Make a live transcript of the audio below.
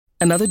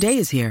Another day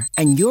is here,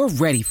 and you're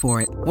ready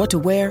for it. What to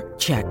wear?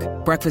 Check.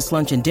 Breakfast,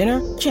 lunch, and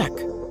dinner? Check.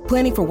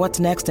 Planning for what's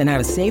next and how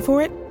to save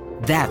for it?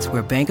 That's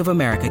where Bank of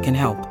America can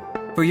help.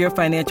 For your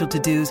financial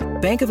to-dos,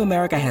 Bank of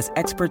America has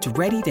experts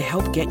ready to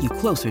help get you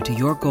closer to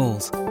your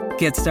goals.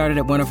 Get started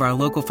at one of our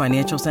local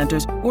financial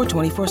centers or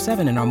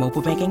 24/7 in our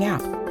mobile banking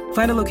app.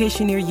 Find a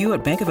location near you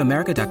at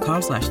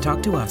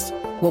bankofamerica.com/talktous.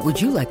 What would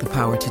you like the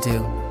power to do?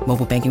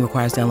 Mobile banking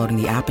requires downloading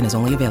the app and is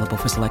only available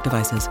for select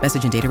devices.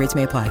 Message and data rates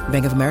may apply.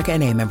 Bank of America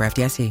N.A., member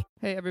FDIC.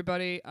 Hey,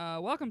 everybody.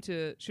 Welcome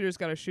to Shooters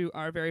Gotta Shoot,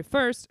 our very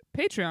first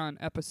Patreon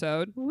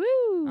episode.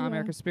 Woo! I'm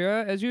Erica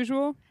Spira, as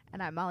usual.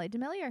 And I'm Molly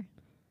DeMillier.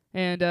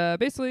 And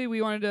basically,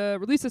 we wanted to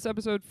release this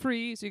episode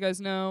free so you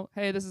guys know,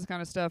 hey, this is the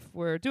kind of stuff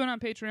we're doing on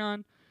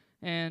Patreon.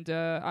 And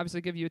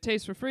obviously give you a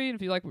taste for free. And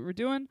if you like what we're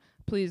doing,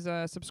 please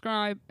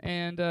subscribe.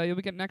 And you'll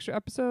be getting extra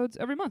episodes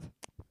every month.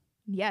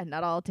 Yeah,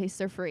 not all tastes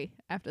are free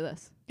after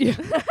this. Yeah.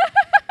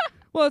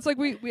 Well, it's like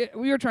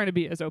we are trying to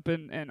be as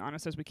open and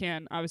honest as we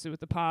can, obviously, with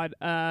the pod.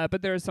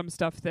 But there's some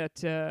stuff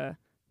that,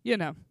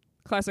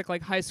 classic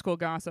like high school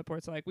gossip where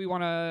it's like we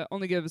want to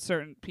only give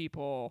certain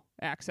people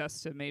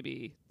access to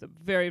maybe the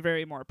very,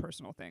 very more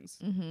personal things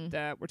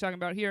that we're talking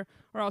about here.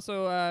 Or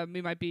also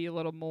we might be a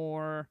little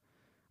more,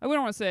 I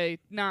wouldn't want to say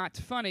not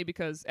funny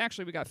because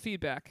actually we got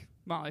feedback.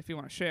 Molly, if you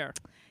want to share.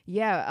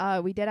 Yeah,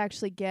 we did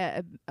actually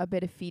get a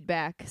bit of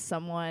feedback.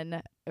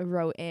 Someone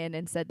wrote in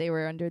and said they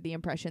were under the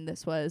impression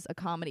this was a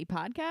comedy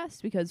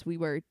podcast because we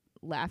were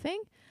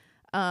laughing,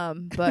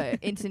 but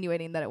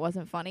insinuating that it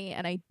wasn't funny.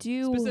 And I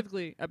do...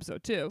 Specifically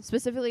episode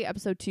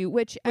 2,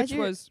 which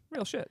was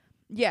real shit.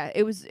 Yeah,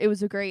 it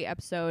was a great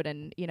episode,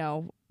 and,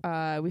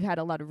 we've had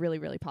a lot of really,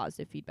 really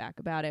positive feedback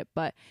about it.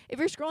 But if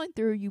you're scrolling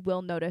through, you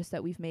will notice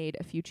that we've made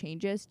a few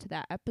changes to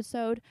that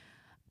episode.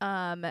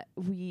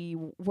 We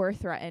were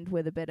threatened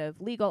with a bit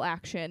of legal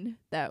action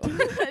that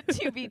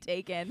to be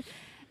taken.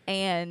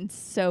 And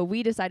so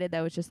we decided that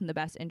was just in the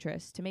best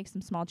interest to make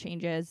some small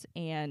changes.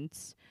 And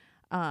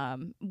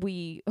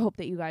we hope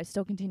that you guys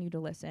still continue to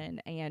listen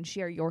and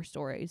share your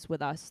stories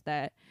with us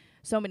that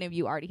so many of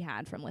you already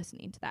had from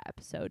listening to that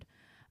episode.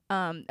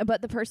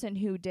 But the person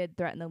who did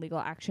threaten the legal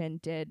action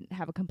did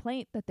have a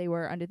complaint that they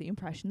were under the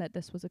impression that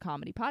this was a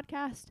comedy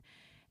podcast.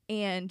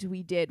 And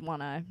we did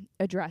want to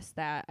address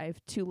that. I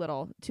have two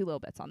little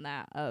bits on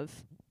that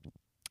of,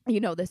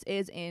 this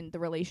is in the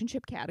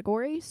relationship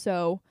category,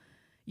 so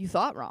you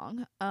thought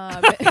wrong.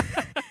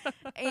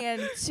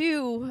 And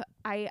two,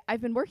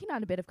 I've been working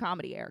on a bit of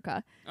comedy,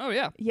 Erica. Oh,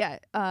 yeah. Yeah.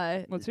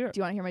 Let's hear it. Do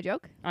you want to hear my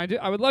joke? I do.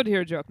 I would love to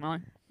hear a joke,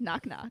 Molly.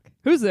 Knock, knock.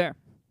 Who's there?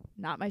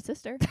 Not my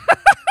sister.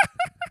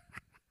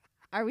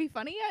 Are we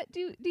funny yet,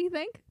 do you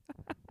think?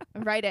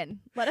 Write in.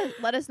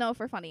 Let us know if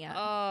we're funny yet.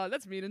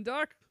 That's mean and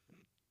dark.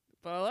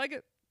 But I like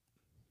it.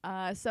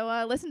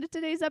 So listen to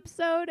today's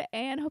episode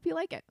and hope you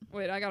like it.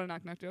 Wait, I got a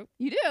knock knock joke.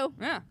 You do?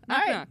 Yeah. All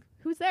Knock right. knock.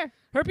 Who's there?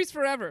 Herpes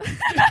forever.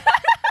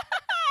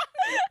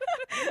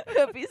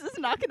 Herpes is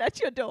knocking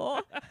at your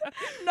door.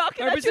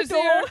 Knocking Herpes at your is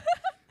door.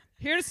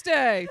 Here to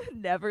stay.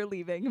 Never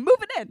leaving.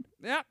 Moving in.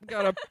 Yep.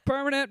 Got a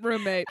permanent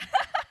roommate.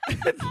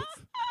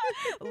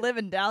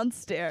 Living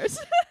downstairs.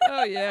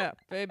 Oh, yeah,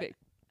 baby.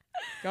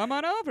 Come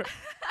on over.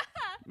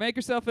 Make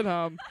yourself at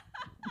home.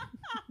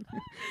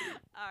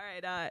 All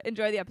right.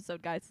 Enjoy the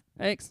episode, guys.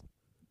 Thanks.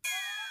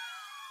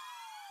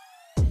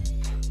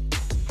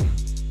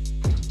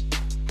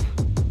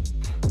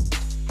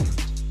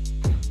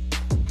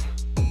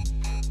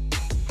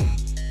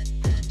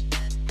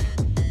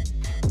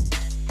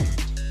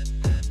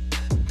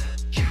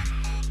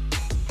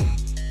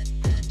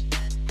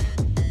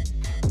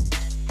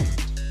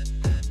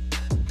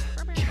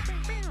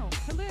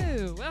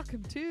 Hello,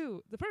 welcome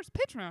to the first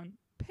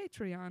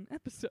Patreon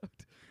episode.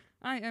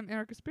 I am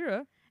Erica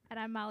Spira. And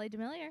I'm Molly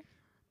DeMillier.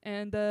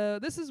 And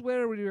this is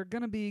where we're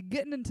going to be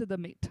getting into the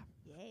meat.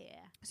 Yeah.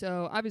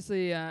 So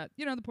obviously,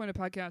 the point of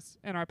podcasts,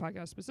 and our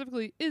podcast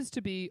specifically, is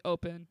to be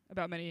open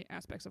about many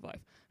aspects of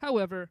life.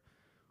 However,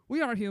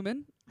 we are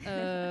human.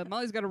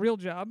 Molly's got a real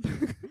job.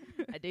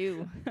 I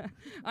do.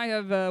 I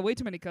have way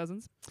too many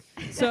cousins.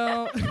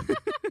 So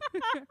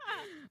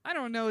I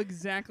don't know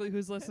exactly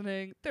who's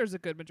listening. There's a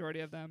good majority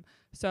of them.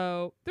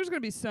 So there's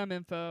going to be some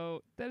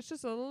info that's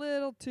just a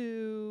little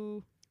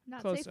too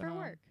Not close safe to for home.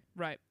 work.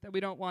 Right, that we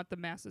don't want the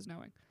masses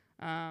knowing.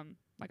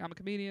 Like I'm a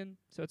comedian,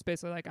 so it's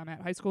basically like I'm at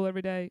high school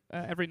every day,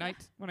 every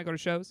night when I go to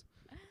shows.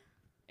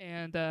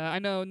 And I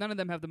know none of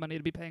them have the money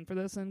to be paying for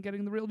this and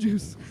getting the real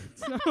juice.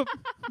 So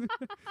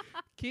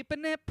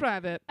keeping it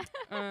private.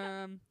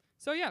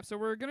 So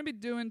we're going to be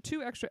doing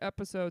 2 extra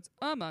episodes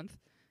a month.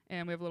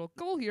 And we have a little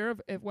goal here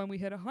of if when we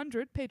hit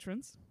 100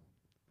 patrons.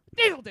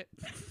 Nailed it!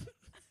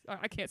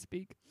 I can't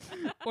speak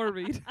or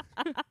read.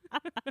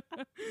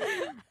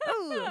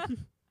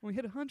 When we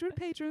hit 100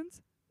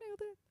 patrons, nailed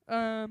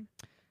it.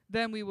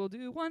 Then we will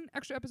do 1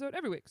 extra episode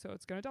every week, so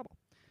it's going to double.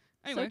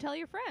 Anyway. So tell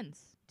your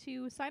friends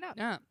to sign up.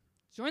 Yeah.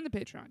 Join the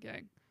Patreon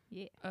gang.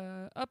 Yeah.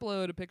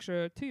 Upload a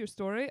picture to your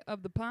story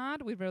of the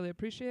pod. We really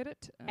appreciate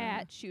it.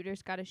 At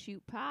Shooters Gotta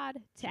Shoot Pod.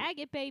 Tag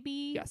it,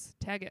 baby. Yes.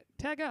 Tag it.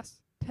 Tag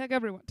us. Tag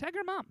everyone. Tag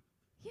your mom.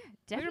 Yeah,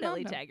 Let your mom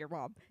definitely know. tag your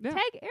mom. Yeah.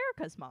 Tag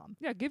Erica's mom.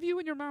 Yeah, give you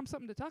and your mom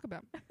something to talk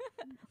about.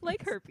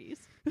 Like herpes.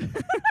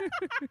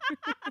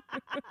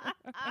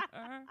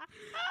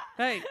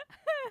 Hey,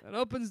 that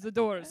opens the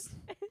doors.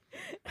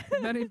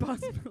 Many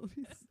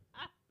possibilities.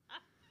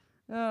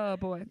 Oh,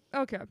 boy.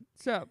 Okay,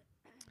 so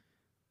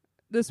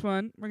this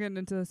one, we're getting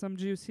into some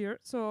juice here.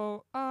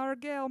 So our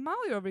gal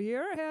Molly over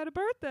here had a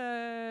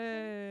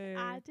birthday.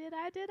 I did.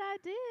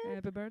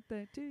 Happy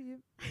birthday to you.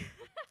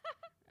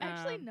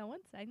 Actually, Um, no one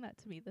sang that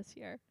to me this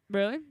year.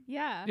 Really?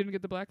 Yeah. You didn't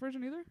get the black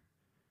version either?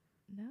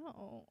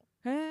 No.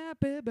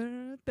 Happy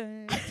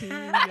birthday to you.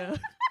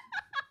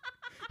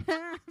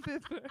 Happy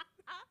birthday.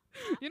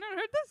 You never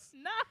heard this?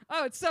 No.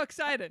 Oh, it's so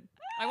exciting.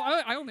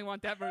 I only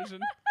want that version.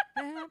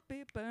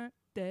 Happy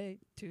birthday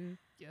to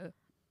you.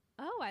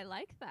 Oh, I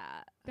like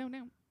that. Down,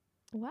 down.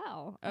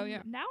 Wow. Oh,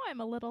 yeah. Now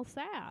I'm a little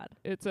sad.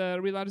 It's,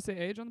 are we allowed to say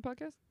age on the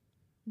podcast?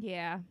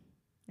 Yeah.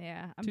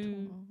 Yeah.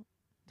 I'm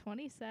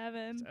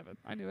 27. 7.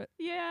 I knew it.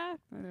 Yeah.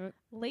 I knew it.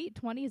 Late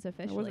 20s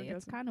officially.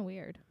 It's guessing. kind of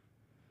weird.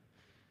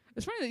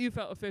 It's funny that you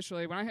felt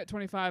officially. When I hit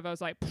 25, I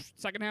was like,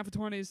 second half of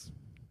 20s.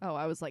 Oh,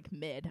 I was like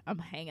mid. I'm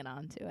hanging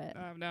on to it.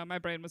 No, my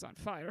brain was on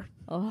fire.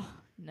 Oh,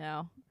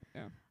 no.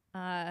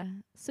 Yeah.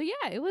 So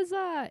yeah, it was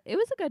a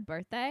good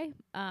birthday.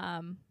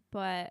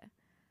 But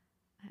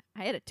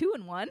I had a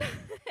 2-in-1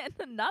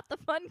 and not the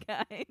fun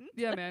kind.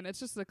 Yeah, man. It's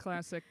just the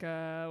classic,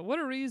 what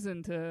a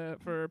reason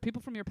for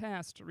people from your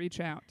past to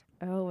reach out.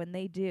 Oh, and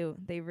they do.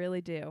 They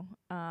really do.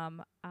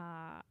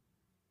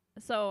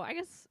 So I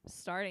guess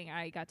starting,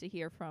 I got to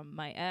hear from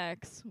my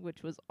ex,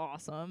 which was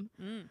awesome.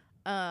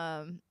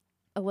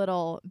 A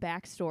little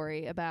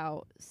backstory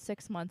about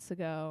 6 months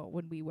ago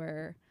when we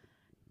were,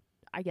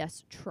 I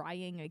guess,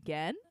 trying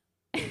again.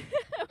 we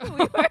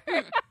were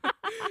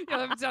Yeah,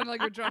 that sounded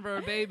like you're trying for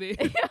a baby.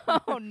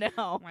 Oh,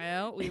 no.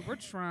 Well, we were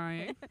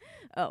trying.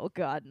 Oh,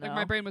 God, no. Like,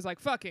 my brain was like,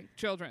 fucking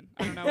children.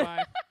 I don't know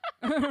why.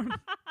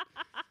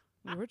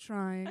 We were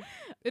trying.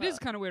 It is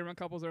kind of weird when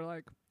couples are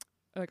like,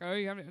 oh,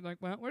 you haven't, like,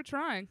 well, we're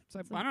trying. It's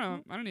like, I don't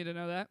know. I don't need to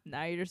know that.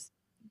 Now you're just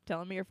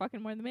telling me you're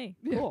fucking more than me.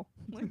 Yeah. Cool.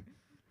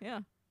 Yeah.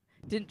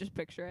 Didn't just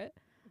picture it.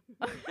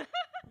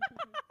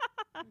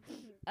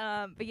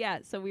 But yeah,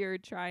 so we were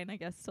trying, I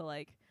guess, to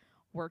like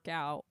work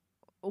out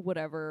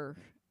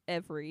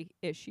every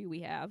issue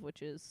we have,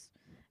 which is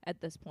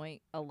at this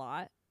point a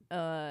lot.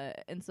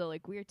 And so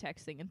like we were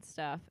texting and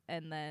stuff,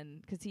 and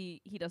then 'cause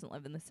he doesn't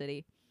live in the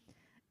city,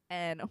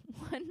 and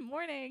one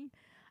morning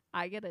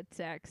I get a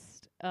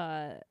text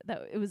that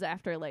it was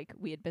after like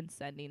we had been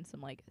sending some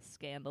like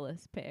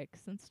scandalous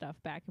pics and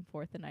stuff back and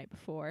forth the night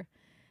before.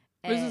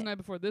 This is the night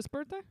before this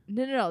birthday?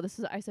 No. This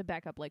is, I said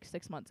back up like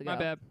 6 months ago. My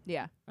bad.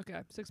 Yeah. Okay,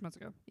 6 months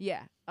ago.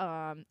 Yeah.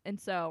 And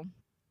so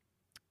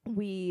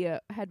we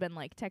had been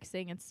like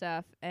texting and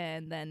stuff,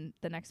 and then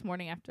the next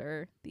morning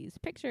after these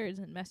pictures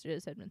and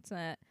messages had been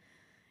sent,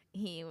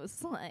 he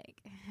was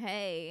like,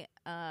 "Hey,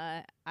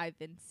 I've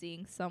been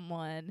seeing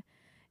someone.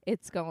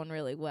 It's going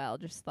really well.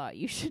 Just thought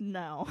you should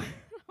know."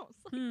 I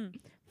was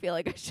like, feel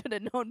like I should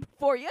have known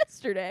before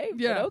yesterday.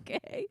 Yeah. But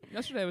okay.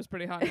 Yesterday was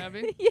pretty hot and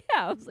heavy. Yeah,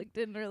 I was like,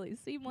 didn't really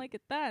seem like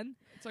it then.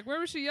 It's like, where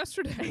was she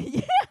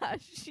yesterday? Yeah,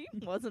 she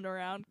wasn't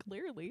around,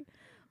 clearly.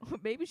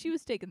 Maybe she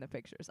was taking the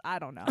pictures. I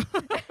don't know.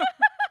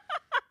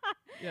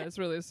 Yeah, it's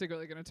really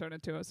secretly going to turn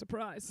into a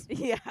surprise.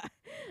 Yeah.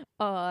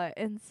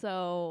 And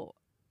so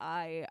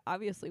I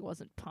obviously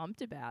wasn't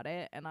pumped about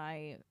it, and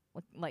I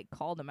like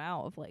called him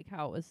out of like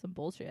how it was some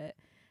bullshit.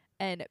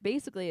 And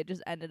basically it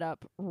just ended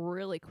up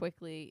really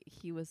quickly.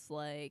 He was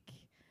like,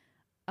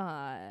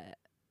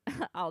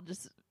 I'll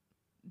just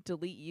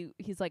delete you.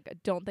 He's like,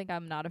 don't think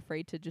I'm not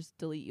afraid to just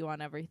delete you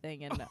on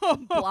everything and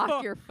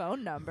block your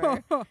phone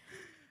number.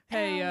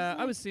 Hey, And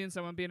I was seeing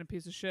someone being a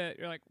piece of shit.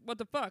 You're like, what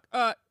the fuck?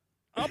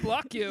 I'll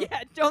block you.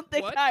 Yeah, don't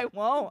think What? I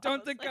won't.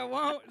 Don't think I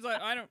won't. It's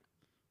like,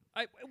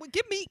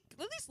 give me, at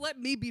least let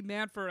me be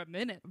mad for a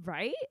minute.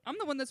 Right? I'm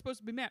the one that's supposed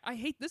to be mad. I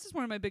hate, this is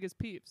one of my biggest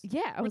peeves.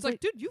 Yeah. I Where was it's like,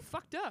 dude, you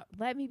fucked up.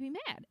 let me be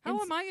mad. How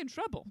am I in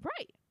trouble?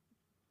 Right.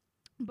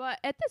 But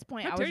at this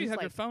point, How I dare was you just have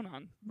like, your phone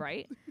on?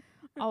 right?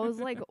 I was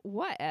like,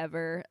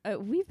 whatever.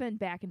 We've been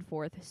back and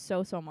forth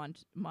so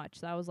much.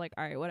 So I was like,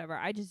 all right, whatever.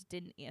 I just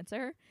didn't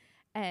answer.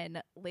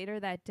 And later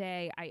that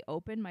day, I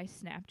opened my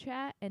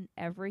Snapchat, and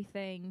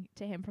everything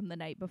to him from the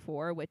night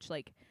before, which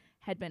like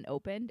had been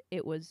opened,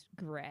 it was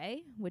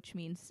gray, which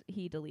means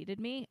he deleted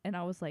me. And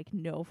I was like,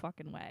 no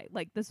fucking way.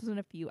 Like, this was in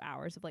a few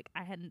hours of like,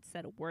 I hadn't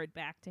said a word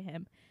back to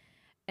him.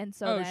 And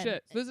so then,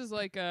 Shit. So this is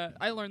like,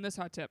 I learned this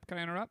hot tip. Can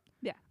I interrupt?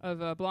 Yeah.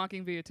 Of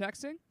blocking via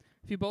texting.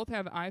 If you both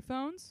have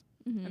iPhones,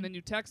 Mhm. and then you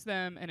text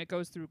them and it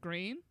goes through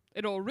green,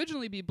 it'll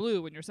originally be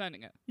blue when you're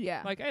sending it.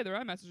 yeah. Like, hey, their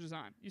iMessage is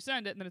on. You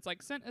send it, and then it's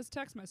like, sent as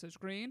text message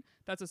green.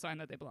 That's a sign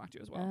that they blocked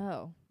you as well.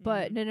 Oh,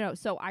 but Mhm. no.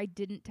 So I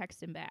didn't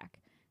text him back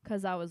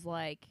 'cause I was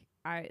like,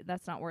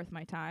 that's not worth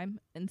my time.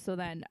 And so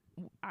then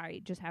I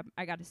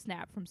got a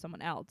snap from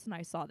someone else, and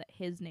I saw that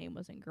his name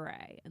was in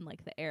gray and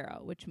like the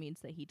arrow, which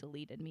means that he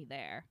deleted me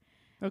there.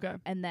 Okay.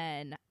 And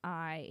then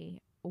I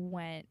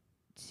went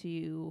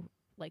to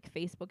like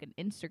Facebook and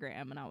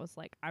Instagram, and I was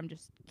like, I'm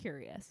just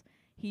curious.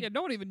 He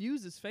no one even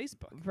uses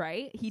Facebook.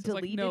 right? He So it's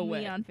like, deleted no me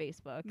way. on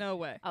Facebook. No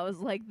way. I was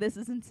like, this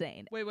is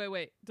insane.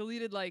 Wait.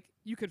 Deleted, like,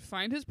 you could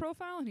find his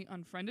profile and he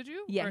unfriended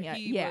you? Yeah, or yeah,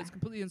 he yeah. was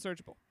completely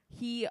unsearchable?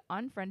 He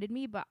unfriended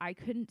me, but I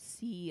couldn't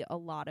see a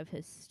lot of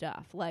his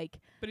stuff. Like,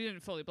 But he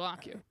didn't fully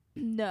block you.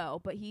 no,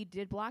 but he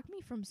did block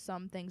me from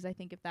some things, I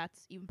think, if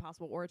that's even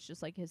possible, or it's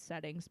just like his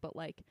settings. But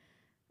like,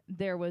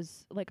 there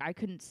was like, I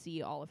couldn't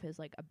see all of his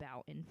like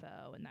about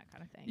info and that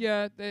kind of thing.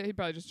 Yeah, he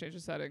probably just changed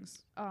the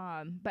settings.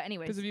 But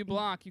anyways, Because if you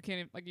block, you can't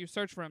even, like, you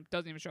search for him,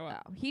 doesn't even show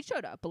up. he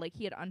showed up, but like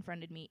he had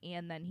unfriended me,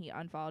 and then he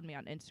unfollowed me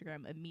on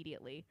Instagram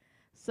immediately.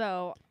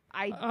 So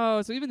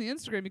Oh, so even the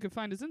Instagram, you could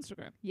find his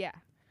Instagram. yeah,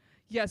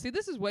 Yeah, see,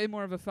 this is way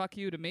more of a fuck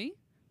you to me.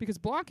 Because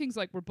blocking's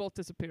like, we're both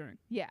disappearing.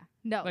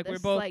 no, Like, this we're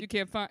is, both, like, you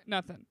can't find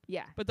nothing.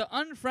 yeah, But the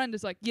unfriend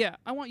is like, yeah,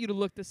 I want you to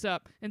look this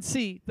up and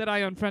see that I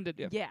unfriended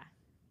you. yeah,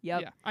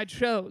 yep. Yeah, I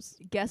chose.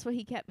 Guess what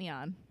he kept me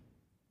on?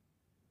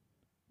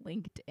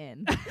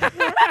 LinkedIn.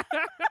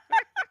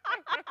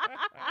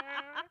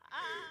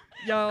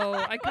 Yo,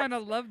 I kind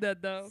of love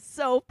that, though.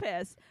 So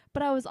pissed.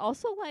 But I was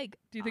also like,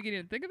 Do you think he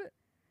didn't think of it?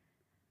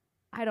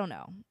 I don't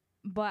know.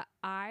 But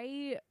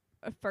at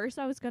first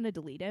I was going to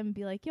delete him and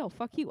be like, yo,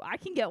 fuck you. I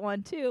can get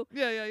one too.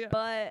 Yeah.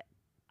 But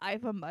I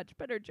have a much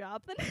better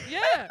job than him.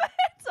 Yeah.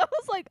 So I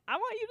was like, I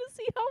want you to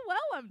see how well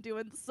I'm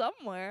doing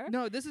somewhere.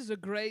 No, this is a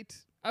great.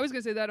 I was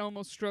going to say that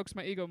almost strokes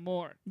my ego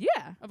more.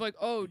 Yeah. Of like,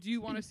 oh, do you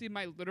want to see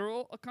my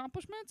literal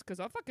accomplishments? Because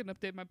I'll fucking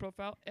update my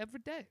profile every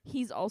day.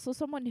 He's also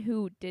someone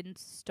who didn't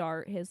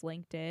start his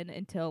LinkedIn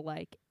until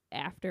like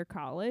after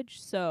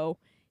college. So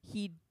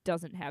he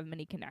doesn't have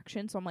many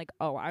connections. So I'm like,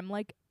 oh, I'm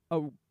like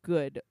a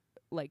good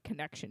like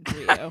connection for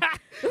you.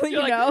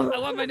 You're like, know? I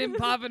want my name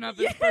popping up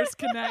as first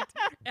connect.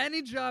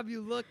 Any job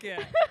you look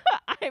at.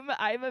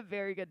 I have a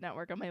very good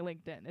network on my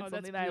LinkedIn. It's Oh, that's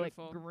something that I like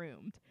beautiful.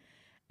 groomed.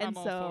 And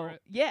I'm so all for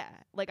it. yeah,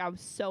 like I was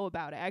so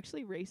about it. I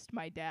actually raced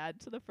my dad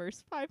to the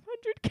first 500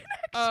 connections.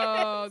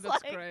 Oh,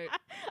 that's Like, great.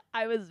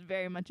 I was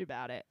very much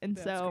about it. And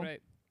That's so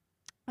great.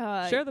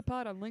 share Share the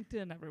pod on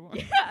LinkedIn, everyone.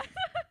 yeah.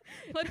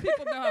 Let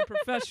people know how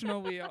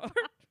professional we are.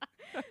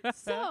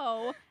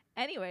 So,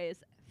 anyways,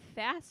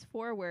 fast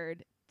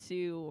forward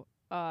to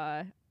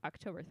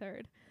October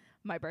 3rd,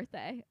 my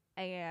birthday,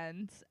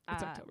 and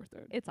It's October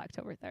 3rd. It's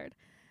October 3rd.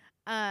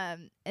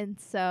 And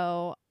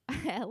so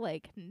at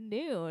like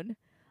noon,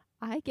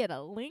 I get a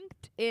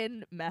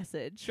LinkedIn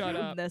message Shut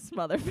from up. this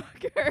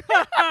motherfucker.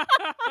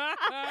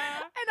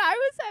 And I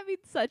was having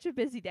such a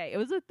busy day. It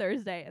was a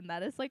Thursday, and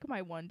that is like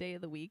my one day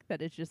of the week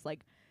that is just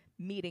like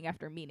meeting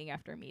after meeting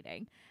after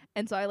meeting.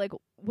 And so I like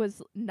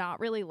was not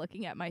really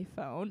looking at my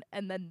phone,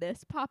 and then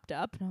this popped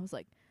up, and I was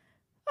like,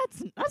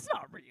 that's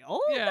not real.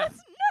 Yeah.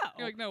 That's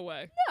You're like, no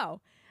way.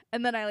 no.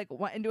 And then I like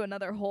went into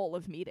another hole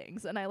of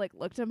meetings, and I like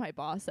looked at my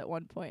boss at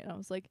one point, and I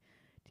was like,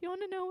 do you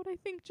want to know what I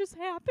think just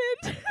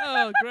happened?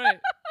 Oh, great.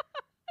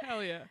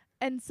 Hell yeah.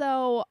 And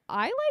so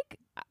I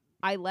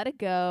let it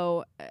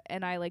go,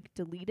 and I like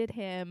deleted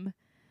him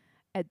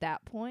at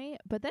that point.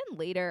 But then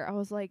later I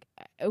was like,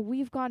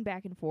 we've gone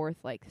back and forth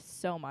like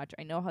so much.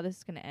 I know how this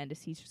is going to end,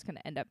 is he's just going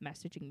to end up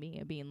messaging me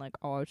and being like,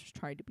 oh, I was just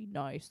trying to be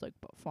nice, like,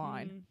 but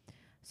fine. Mm.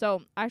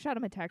 So I shot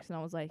him a text, and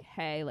I was like,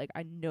 hey, like,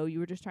 I know you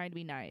were just trying to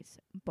be nice,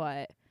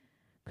 but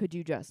could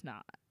you just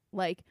not?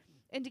 Like,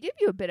 and to give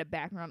you a bit of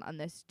background on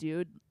this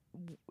dude,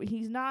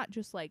 he's not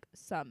just like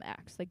some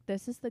ex. Like,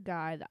 this is the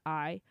guy that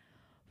I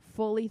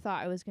fully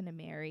thought I was going to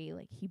marry.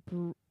 Like, he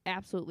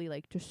absolutely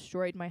like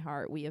destroyed my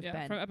heart. We have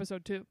been from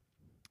episode 2.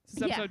 This is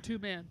Yeah. episode 2,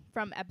 man.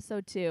 from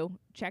episode 2.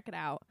 Check it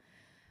out.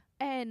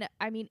 And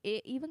I mean,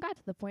 it even got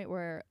to the point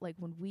where like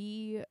when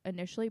we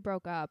initially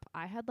broke up,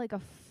 I had like a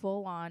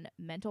full on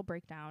mental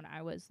breakdown.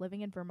 I was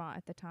living in Vermont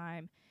at the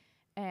time,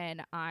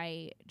 and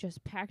I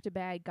just packed a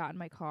bag, got in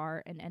my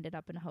car, and ended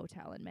up in a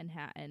hotel in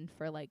Manhattan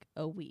for like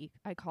a week.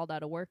 I called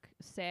out of work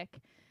sick,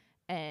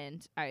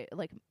 and I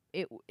like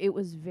it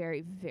was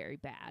very, very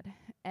bad.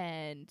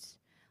 And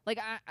like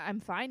I'm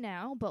fine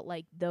now, but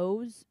like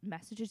those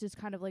messages is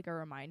kind of like a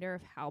reminder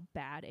of how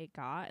bad it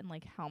got and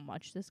like how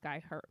much this guy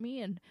hurt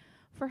me and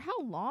for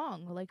how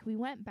long. Like we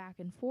went back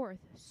and forth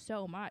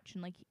so much,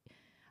 and like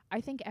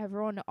I think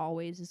everyone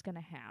always is going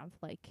to have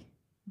like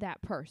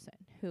that person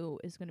who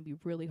is going to be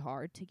really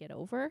hard to get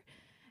over.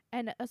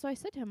 And so I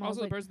said to him, I was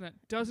Also, the like, person that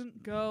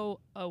doesn't go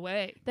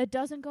away. that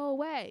doesn't go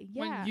away.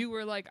 Yeah. When you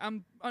were like,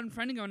 I'm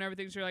unfriending you and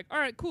everything, so you're like, all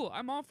right, cool.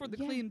 I'm all for the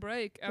Yeah. clean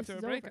break after a is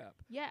over. breakup.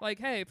 Yeah. Like,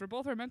 hey, for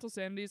both our mental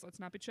sanities, let's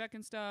not be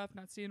checking stuff,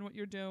 not seeing what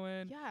you're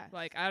doing. yeah.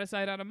 Like, out of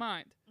sight, out of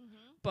mind. Mm-hmm.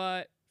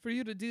 But for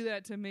you to do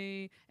that to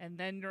me, and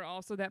then you're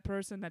also that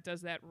person that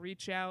does that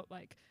reach out,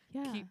 like,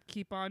 Yeah.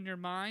 keep on your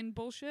mind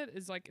bullshit,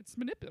 is like, it's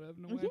manipulative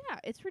in a way. Yeah,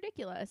 it's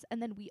ridiculous.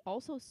 And then we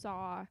also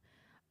saw,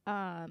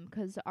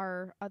 'cause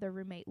our other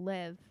roommate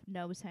Liv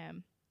knows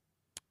him,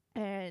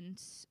 and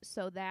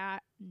so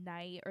that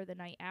night or the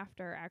night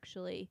after,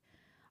 actually,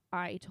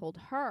 I told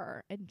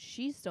her, and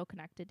she's still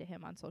connected to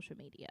him on social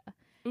media,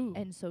 Ooh.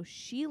 and so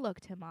she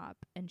looked him up,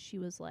 and she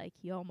was like,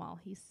 "Yo, Mal,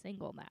 he's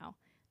single now.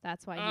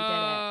 That's why he did it." And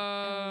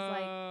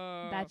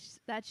I was like,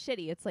 "That's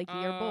shitty. It's like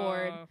you're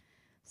bored."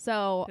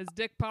 So His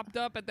dick popped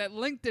up at that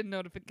LinkedIn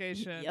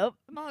notification. Yep.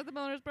 Molly the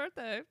Miller's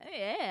birthday.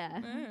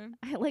 Yeah.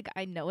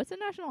 I know it's a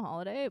national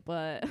holiday,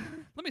 but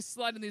Let me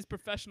slide in these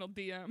professional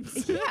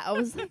DMs. yeah, I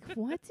was like,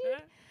 what,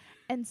 dude?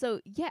 And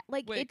so yeah,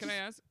 like Wait, it can I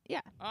ask?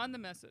 yeah. On the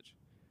message,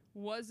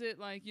 was it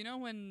like, you know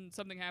when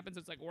something happens,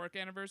 it's like work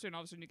anniversary, and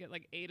all of a sudden you get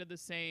like 8 of the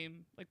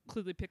same, like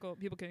clearly people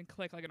can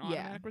click like an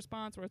automatic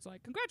response where it's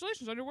like,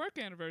 congratulations on your work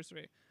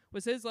anniversary.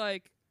 Was his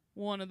like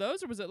one of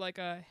those, or was it like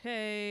a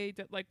hey,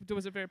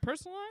 was it very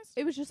personalized?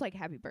 It was just like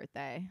happy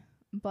birthday,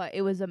 but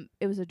it was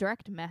a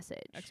direct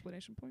message.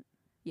 Explanation point.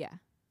 Yeah.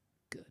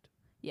 Good.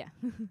 Yeah.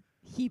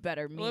 He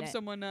better mean I love it.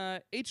 someone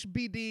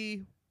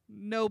HBD,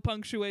 no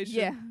punctuation.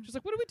 Yeah. She's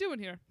like, what are we doing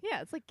here?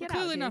 Yeah, it's like We're get out.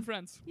 clearly Dude. not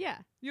friends. Yeah.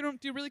 Do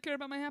you really care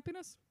about my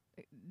happiness?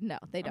 No,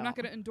 they don't. I'm not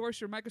going to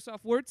endorse your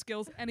Microsoft Word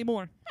skills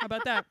anymore. How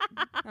about that?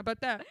 How about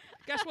that?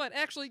 Guess what?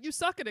 Actually, you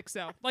suck at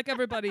Excel like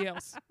everybody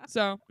else.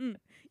 So,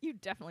 You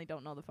definitely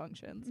don't know the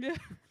functions. yeah.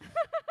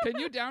 Can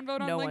you downvote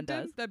on No LinkedIn? one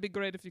does. That'd be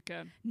great if you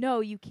can. No,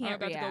 you I'm can't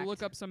about react. to go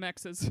look up some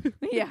X's.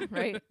 Yeah,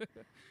 right.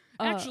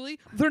 Actually,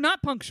 they're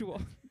not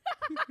punctual.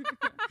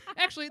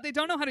 Actually, they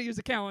don't know how to use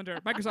a calendar.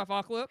 Microsoft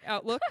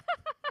Outlook.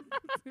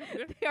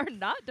 They are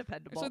not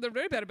dependable. So they're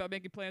very bad about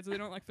making plans, and they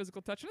don't like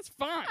physical touch, and it's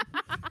fine.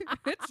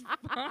 It's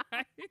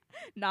fine.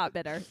 Not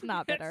bitter.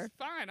 Not bitter. It's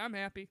fine. I'm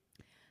happy.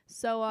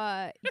 So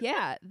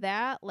yeah,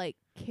 that like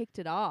kicked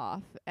it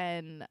off,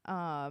 and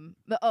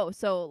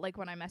so like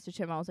when I messaged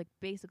him, I was like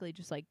basically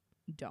just like,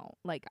 don't,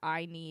 like,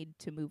 I need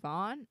to move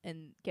on,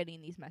 and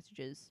getting these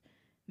messages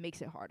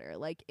makes it harder.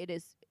 Like it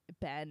has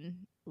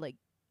been like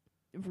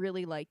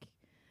really like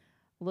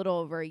a little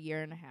over a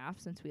year and a half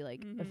since we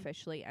like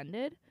officially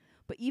ended.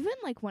 But even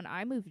like when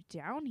I moved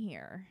down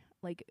here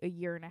like a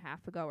year and a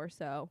half ago or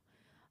so,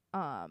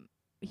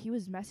 he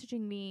was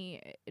messaging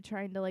me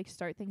trying to like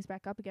start things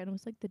back up again. It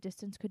was like the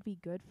distance could be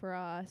good for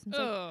us. And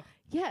Ugh.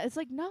 yeah, it's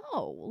like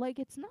no, like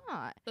it's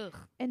not. Ugh.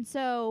 And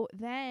so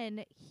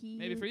then he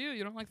Maybe for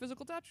you don't like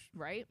physical touch.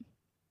 right?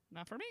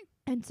 Not for me.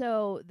 And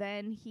so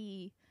then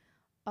he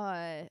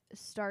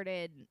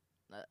started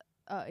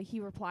he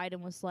replied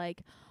and was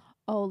like,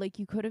 oh, like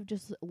you could have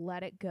just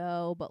let it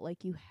go, but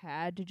like you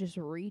had to just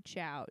reach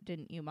out,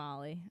 didn't you,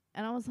 Molly?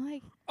 And I was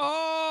like,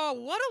 Oh,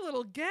 what a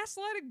little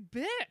gaslighting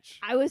bitch.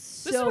 I was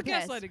This is what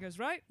pissed. gaslighting is,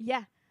 right?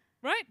 Yeah.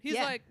 Right? He's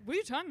Yeah. like, what are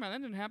you talking about?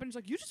 That didn't happen. He's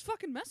like, you just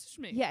fucking messaged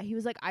me. Yeah, he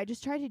was like, I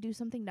just tried to do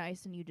something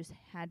nice and you just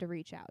had to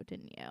reach out,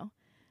 didn't you?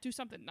 Do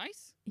something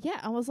nice?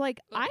 Yeah, I was like,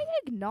 Ugh. I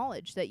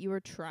acknowledge that you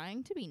were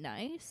trying to be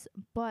nice,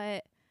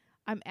 but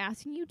I'm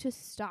asking you to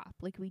stop.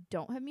 Like, we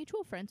don't have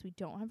mutual friends. We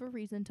don't have a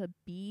reason to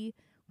be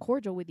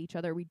cordial with each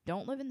other. We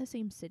don't live in the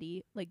same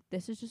city. Like,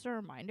 this is just a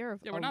reminder of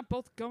Yeah, we're not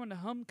both going to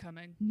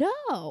homecoming.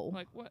 No.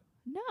 Like, what?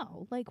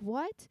 No. Like,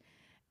 what?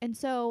 And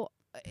so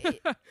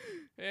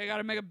I got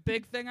to make a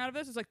big thing out of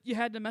this. It's like, you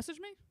had to message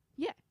me?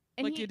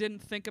 and Like, you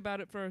didn't think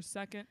about it for a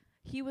second?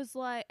 he was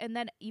like, and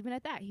then even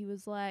at that, he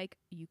was like,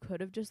 you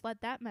could have just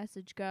let that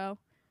message go.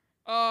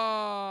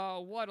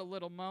 Oh, what a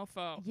little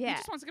mofo. He Yeah.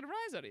 just wants to get a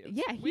rise out of you. It's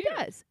Yeah, he weird.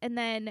 does. And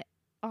then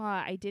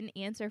I didn't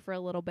answer for a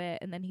little bit,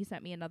 and then he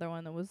sent me another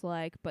one that was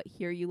like, but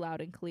hear you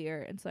loud and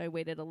clear. And so I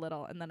waited a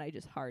little, and then I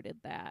just hearted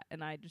that,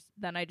 and I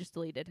just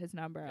deleted his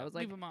number. Yeah, I was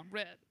like, leave him on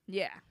red.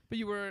 yeah. But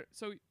you were,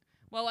 so,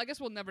 well, I guess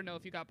we'll never know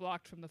if you got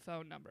blocked from the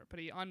phone number, but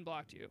he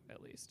unblocked you,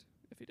 at least,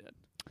 if he did.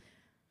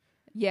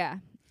 Yeah.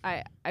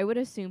 I would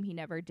assume he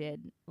never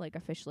did like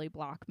officially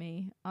block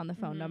me on the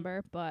phone Mhm.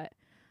 number, but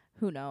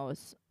who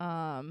knows.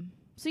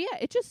 So yeah,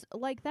 it just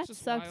like that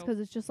just sucks wild. 'cause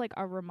it's just like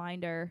a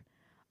reminder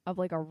of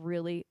like a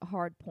really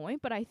hard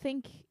point, but I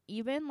think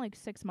even like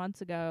 6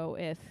 months ago,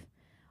 if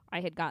I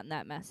had gotten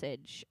that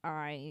message,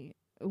 I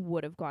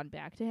would have gone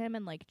back to him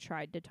and like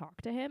tried to talk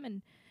to him,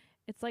 and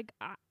it's like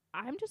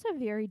I'm just a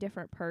very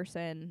different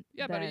person.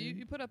 Yeah, than, but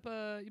you put up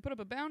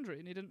a boundary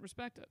and he didn't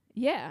respect it.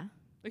 yeah.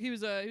 Like he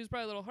was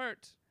probably a little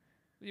hurt.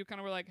 You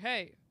kind of were like,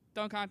 "Hey,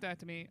 don't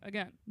contact me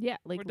again. Yeah,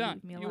 like We're done.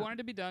 leave me You alone. wanted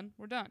to be done.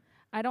 We're done."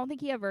 I don't think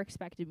he ever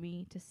expected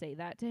me to say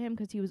that to him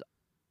 'cause he was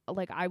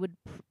like, I would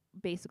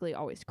basically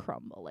always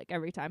crumble like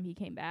every time he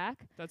came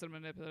back. That's a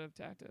manipulative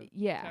tactic.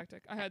 Yeah,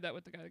 I had that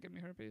with the guy that gave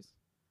me herpes.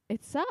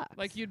 it sucks.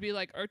 Like you'd be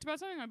like irked about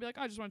something, I'd be like,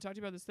 "I just want to talk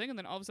to you about this thing," and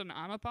then all of a sudden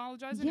I'm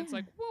apologizing. It's Yeah.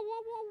 like,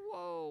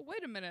 whoa,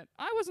 wait a minute,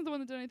 I wasn't the one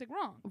that did anything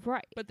wrong.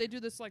 right. But they do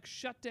this like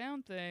shut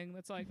down thing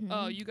that's like,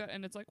 oh, Mhm. you got,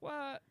 and it's like,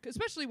 what?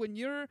 Especially when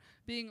you're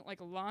being like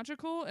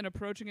logical and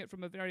approaching it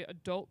from a very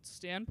adult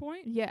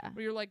standpoint, Yeah.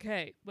 where you're like,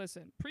 hey,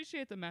 listen,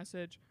 appreciate the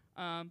message,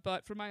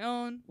 but for my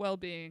own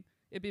well-being,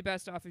 it'd be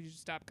best off if you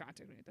just stop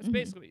contacting me. That's Mhm.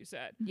 basically what you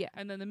said. Yeah.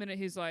 And then the minute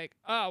he's like,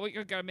 oh, we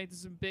gotta make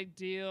this a big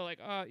deal, like,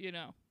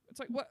 it's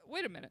like, what?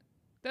 Wait a minute.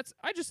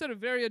 I just said a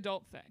very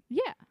adult thing.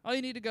 Yeah. All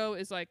you need to go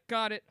is like,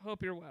 got it,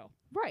 hope you're well,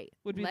 Right.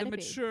 would be Let the it be.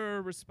 mature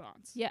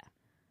response. Yeah.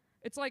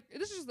 It's like,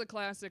 this is the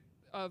classic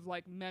of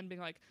like men being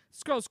like,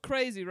 this girl's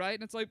crazy, right?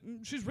 And it's like,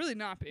 she's really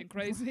not being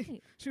crazy.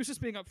 Right. She was just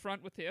being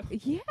upfront with you.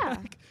 Yeah.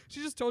 Like,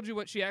 she just told you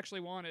what she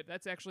actually wanted.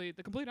 That's actually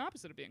the complete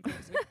opposite of being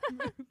crazy.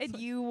 And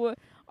you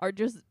are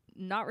just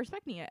not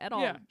respecting it at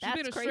all. yeah, she's That's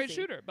being a crazy. straight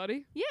shooter,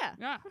 buddy. Yeah.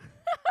 Yeah.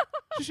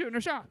 She's shooting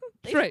her shot.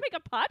 They Straight. should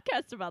make a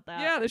podcast about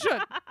that. Yeah, they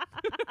should.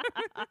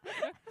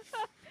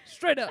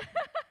 Straight up.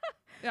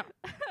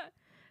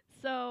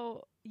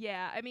 So,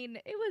 yeah, I mean,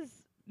 it was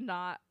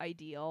not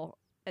ideal.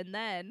 And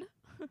then,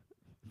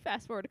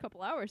 fast forward a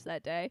couple hours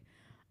that day,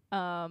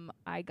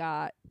 I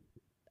got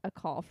a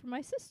call from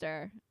my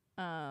sister.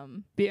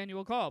 The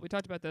annual call. We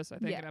talked about this, I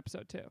think, Yeah. in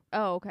episode 2.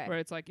 Oh, okay. Where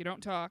it's like you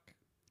don't talk.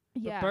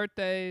 Yeah. But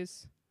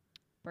birthdays.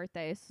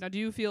 Birthdays. Now, do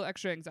you feel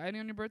extra anxiety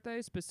on your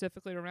birthday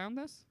specifically around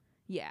this?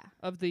 Yeah.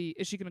 Of the,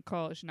 is she going to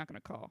call? Is she not going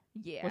to call?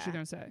 Yeah. What's she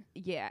going to say?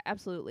 Yeah,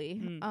 absolutely.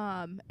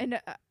 Mm. And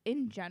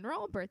in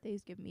general,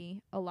 birthdays give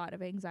me a lot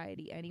of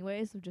anxiety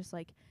anyways, of just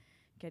like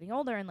getting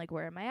older and like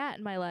where am I at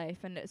in my life.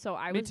 And so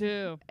Me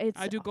too. It's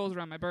I do goals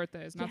around my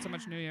birthdays, not so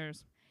much Yeah. New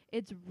Year's.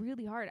 It's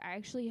really hard. I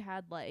actually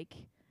had like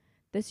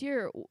this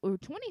year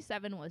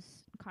 27 was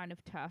kind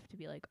of tough to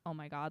be like, oh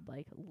my god,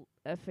 like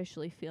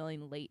officially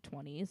feeling late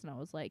 20s, and I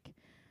was like,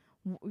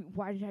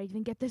 why did I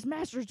even get this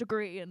master's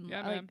degree? And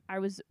Yeah, like man. I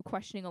was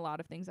questioning a lot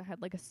of things. I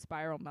had like a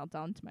spiral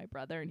meltdown to my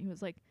brother, and he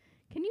was like,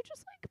 can you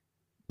just like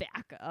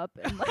back up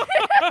and like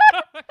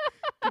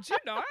Could you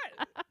not?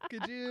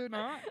 Could you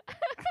not?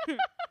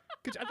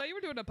 I thought you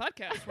were doing a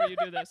podcast where you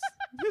do this.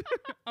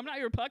 I'm not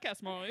your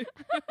podcast, Molly.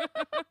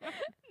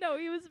 No,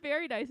 he was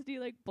very nice, and he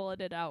like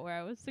bulleted out where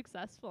I was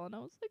successful, and I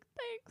was like,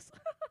 thanks.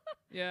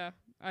 Yeah,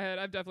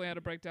 I've definitely had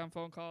a breakdown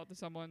phone call to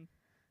someone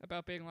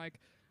about being like,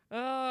 oh,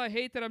 I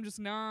hate that I'm just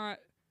not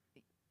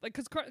like,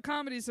 'cause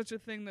comedy is such a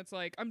thing that's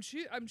like I'm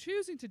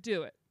choosing to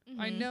do it.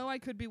 I know I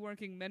could be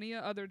working many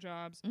other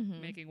jobs,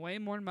 making way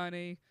more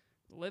money,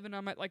 living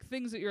on my like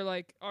things that you're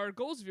like are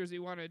goals of yours that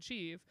you want to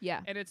achieve.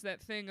 Yeah. And it's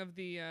that thing of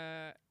the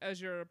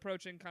as you're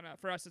approaching kind of,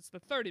 for us it's the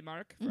 30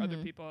 mark, for other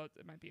people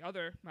it might be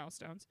other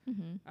milestones.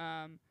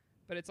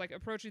 But it's like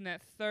approaching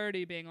that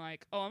 30 being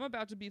like, oh, I'm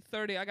about to be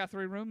 30, I got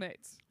 3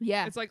 roommates.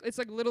 Yeah. It's like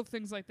little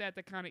things like that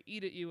kind of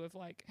eat at you of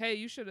like, hey,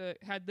 you should have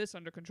had this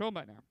under control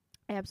by now.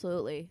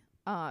 Absolutely.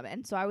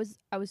 And so I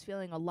was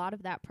feeling a lot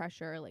of that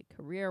pressure, like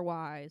career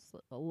wise,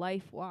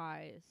 life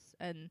wise,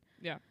 and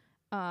Yeah.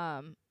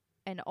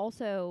 and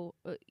also,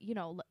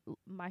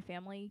 my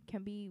family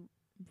can be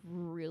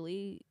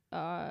really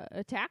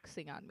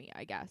taxing on me,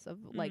 I guess, of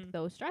like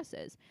those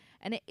stresses.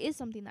 And it is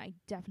something that I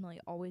definitely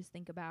always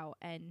think about.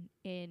 And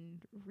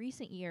in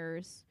recent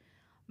years,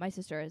 my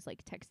sister has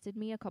like texted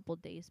me a couple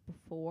days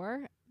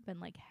before, been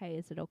like, hey,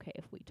 is it okay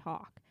if we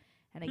talk?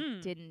 And I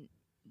didn't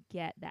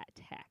get that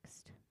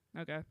text.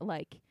 Okay.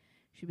 Like,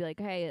 she'd be like,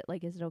 hey,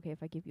 like, is it okay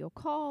if I give you a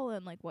call,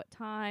 and like what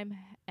time?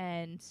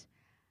 And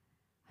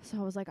so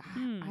I was like,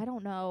 I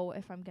don't know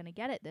if I'm gonna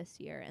get it this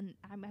year. And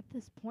I'm at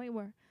this point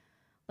where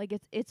like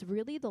it's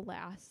really the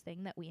last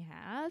thing that we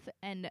have.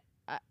 And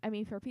I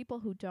mean, for people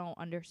who don't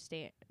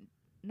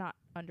not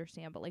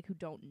understand, but like who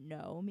don't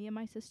know me and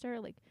my sister,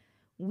 like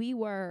we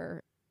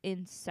were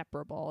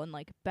inseparable and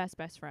like best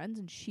friends.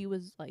 And she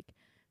was like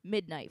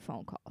midnight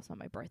phone calls on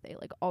my birthday,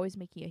 like always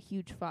making a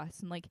huge fuss,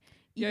 and like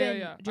even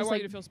yeah. just I want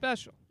like you to feel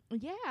special.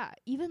 yeah,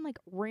 even like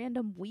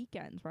random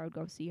weekends where I would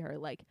go see her,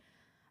 like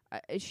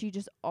she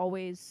just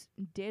always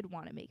did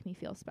want to make me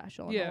feel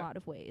special in a lot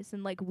of ways.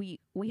 And like we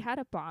had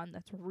a bond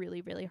that's really,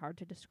 really hard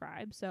to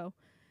describe. So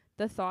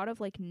the thought of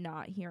like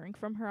not hearing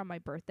from her on my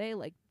birthday,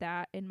 like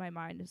that in my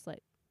mind is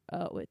like,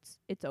 oh,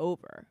 it's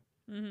over.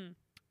 And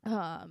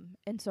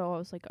so I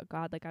was like, oh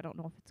God, like I don't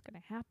know if it's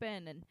gonna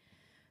happen. And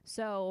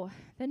so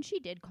then she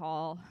did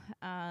call,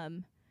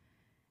 and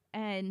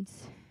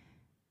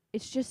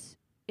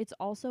it's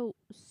also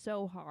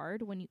so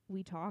hard when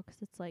we talk,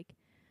 'cause it's like,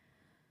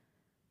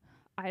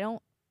 I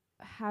don't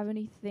have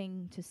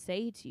anything to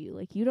say to you.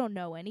 Like, you don't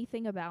know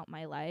anything about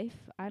my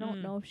life. I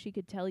don't know if she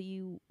could tell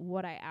you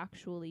what I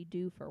actually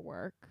do for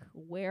work,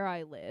 where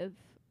I live.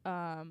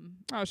 Oh,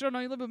 she don't know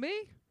you live with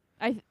me?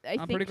 I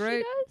think pretty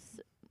great. she does,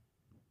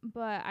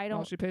 but I Well,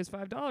 don't. she pays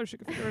 $5. She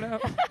can figure it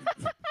out.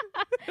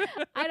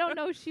 I don't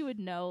know if she would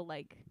know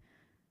like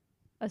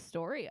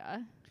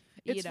Astoria.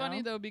 It's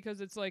funny though, because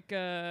it's like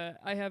I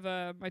have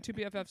my 2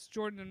 BFFs,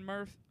 Jordan and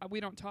Murph. We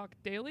don't talk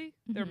daily.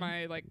 They're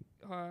my like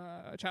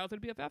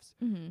childhood BFFs,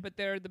 but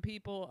they're the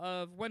people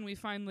of when we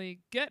finally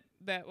get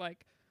that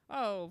like,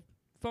 oh,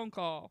 phone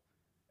call,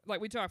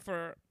 like we talk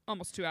for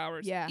almost 2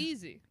 hours. Yeah.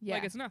 Easy. Yeah.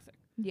 Like it's nothing.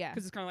 Yeah.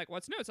 'Cause it's kind of like,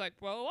 what's new? It's like,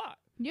 well, a lot.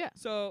 Yeah.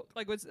 So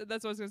like that's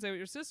what I was gonna say with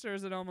your sister,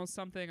 is it almost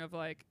something of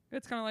like,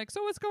 it's kind of like,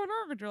 so what's going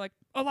on? And you're like,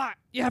 a lot.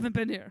 You haven't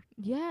been here.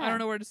 Yeah. I don't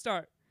know where to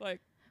start.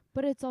 Like,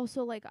 But it's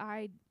also like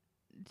I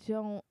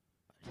don't,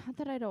 not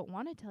that I don't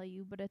want to tell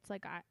you, but it's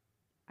like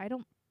I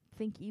don't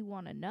think you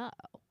want to know,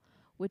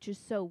 which is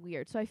so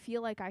weird. So I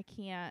feel like I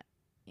can't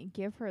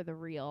give her the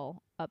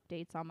real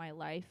updates on my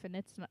life, and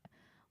it's not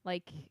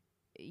like,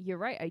 you're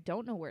right, I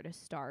don't know where to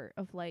start.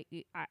 Of like,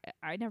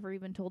 I never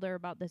even told her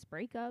about this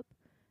breakup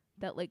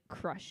that like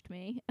crushed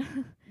me.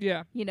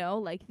 yeah. You know,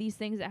 like these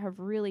things that have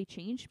really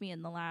changed me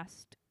in the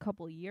last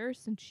couple years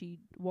since she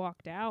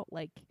walked out,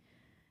 like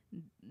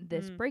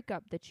this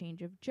breakup, the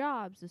change of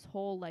jobs, this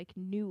whole like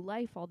new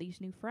life, all these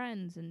new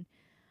friends. And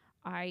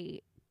I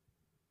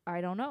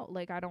I don't know.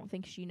 Like, I don't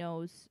think she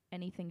knows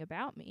anything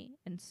about me.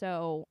 And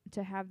so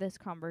to have this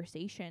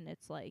conversation,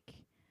 it's like,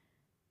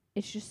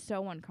 it's just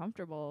so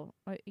uncomfortable.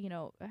 You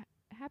know,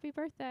 happy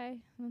birthday.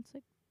 And it's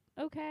like,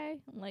 okay.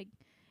 Like,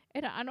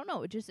 and I don't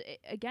know. It just,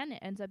 again, it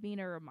ends up being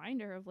a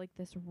reminder of like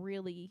this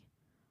really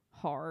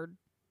hard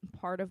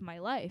part of my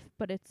life.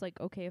 But it's like,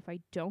 okay, if I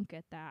don't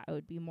get that, I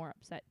would be more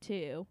upset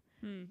too.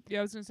 Yeah,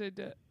 I was going to say,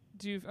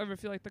 do you ever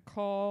feel like the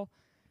call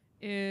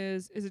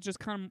is it just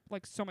kind of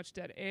like so much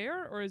dead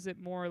air, or is it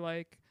more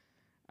like,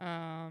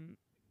 are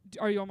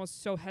you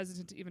almost so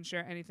hesitant to even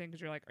share anything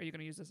because you're like, are you going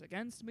to use this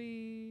against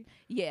me?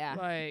 Yeah.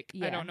 Like,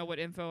 Yeah. I don't know what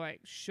info I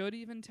should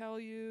even tell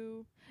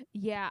you.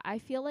 Yeah, I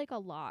feel like a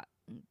lot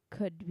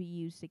could be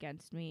used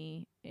against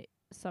me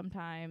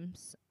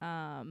sometimes.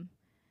 And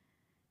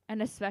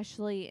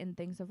especially in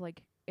things of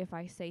like, if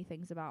I say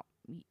things about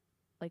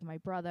like my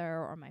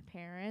brother or my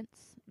parents,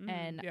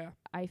 and yeah.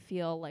 I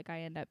feel like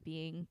I end up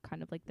being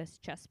kind of like this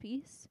chess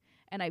piece,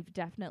 and I've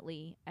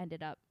definitely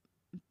ended up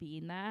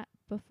being that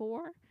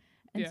before.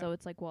 And so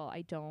it's like, well,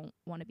 I don't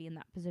want to be in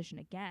that position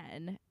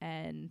again.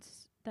 And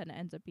then it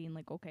ends up being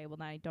like, okay, well,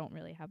 then I don't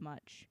really have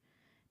much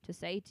to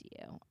say to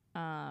you.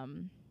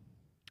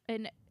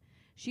 And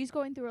she's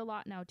going through a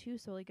lot now too,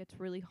 so like it's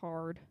really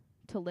hard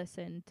to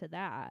listen to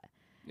that.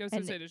 Yeah, I was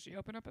going to say, does she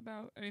open up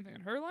about anything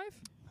in her life?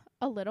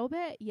 A little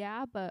bit,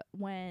 yeah, but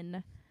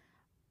when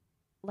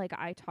like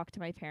I talk to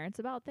my parents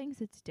about things,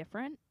 it's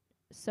different.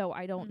 So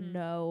I don't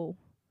know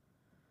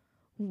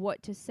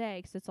what to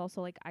say, 'cause it's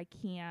also like I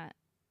can't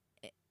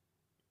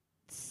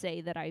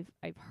say that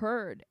I've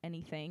heard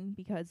anything,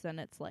 because then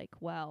it's like,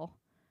 well,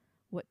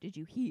 what did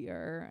you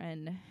hear?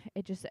 And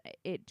it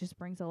just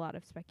brings a lot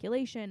of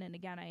speculation, and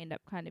again I end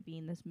up kind of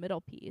being this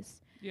middle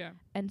piece. Yeah.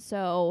 And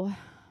so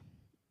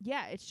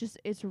yeah,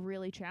 it's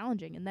really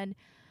challenging. And then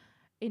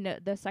in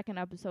the second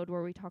episode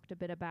where we talked a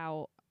bit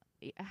about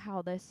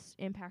how this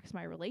impacts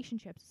my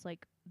relationships, it's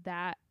like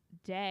that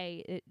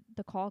day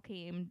the call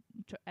came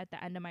at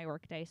the end of my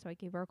work day, so I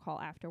gave her a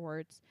call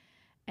afterwards,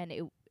 and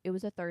it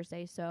was a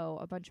Thursday, so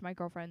a bunch of my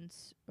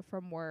girlfriends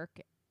from work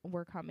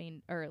were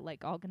coming, or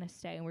like all gonna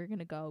stay, and we were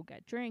gonna go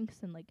get drinks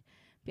and like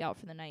be out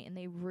for the night, and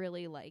they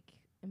really like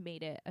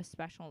made it a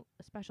special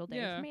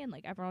day for me, and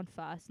like everyone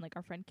fussed, and like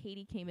our friend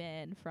Katie came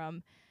in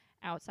from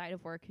outside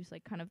of work, who's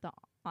like kind of the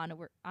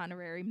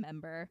honorary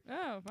member.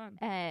 Oh, fun.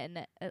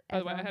 And by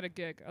the way, I had a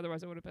gig,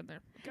 otherwise I would have been there.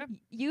 Okay.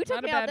 You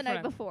took me out the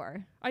night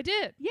before. I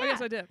did. Yeah. Oh,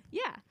 yes, I did.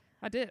 Yeah.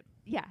 I did.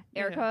 Yeah.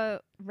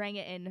 Erica rang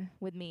it in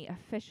with me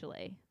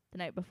officially the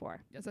night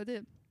before. Yes, I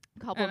did.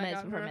 A couple and minutes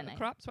I got before her midnight. a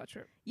crop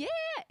sweatshirt. Yeah,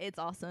 it's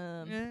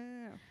awesome.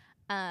 Yeah.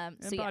 And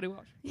so body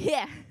wash.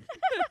 Yeah.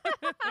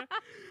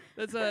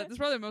 That's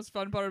probably the most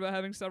fun part about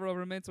having several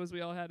roommates, was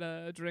we all had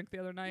a drink the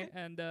other night,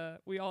 and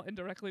we all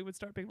indirectly would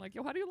start being like,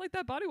 yo, how do you like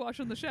that body wash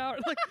in the shower?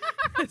 Like,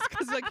 it's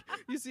 'cause like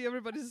you see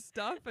everybody's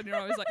stuff and you're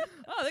always like,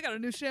 oh, they got a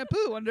new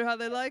shampoo, wonder how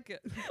they like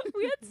it.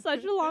 We had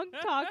such a long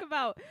talk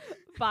about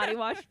body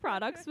wash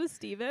products with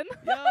Steven.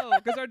 Yo,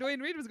 'cause our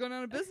Dwayne Reed was going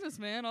out of business,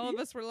 man. All of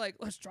us were like,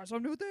 let's try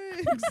some new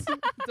things.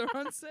 They're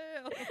on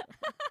sale.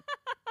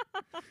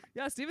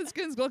 Yeah, Steven's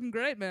skin's looking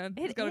great, man.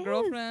 He's got a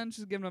girlfriend.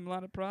 She's giving him a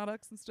lot of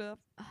products and stuff.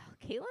 Oh,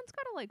 Caitlin's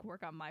got to like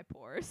work on my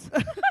pores.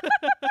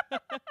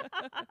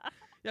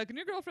 Yeah, can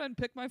your girlfriend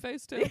pick my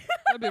face too?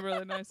 That'd be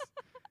really nice.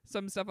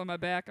 Some stuff on my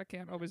back I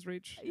can't always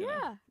reach. You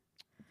know?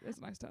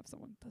 It's nice to have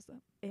someone does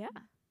that. Yeah.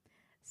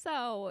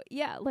 So,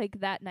 yeah, like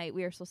that night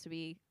we were supposed to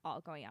be all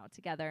going out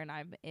together, and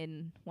I'm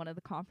in one of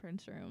the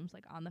conference rooms,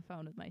 like on the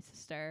phone with my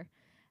sister,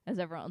 as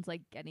everyone's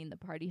like getting the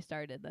party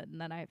started.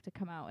 And then I have to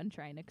come out and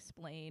try and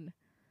explain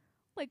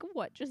like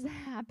what just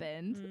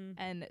happened.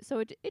 And so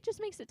it just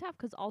makes it tough,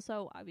 because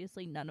also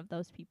obviously none of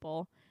those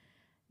people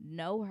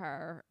know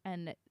her.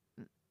 And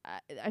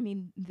I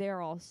mean,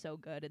 they're all so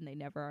good, and they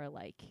never are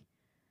like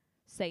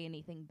say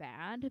anything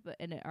bad, but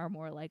and are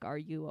more like, are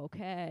you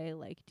okay?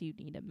 Like, do you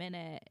need a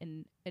minute?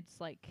 And it's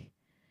like,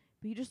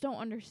 but you just don't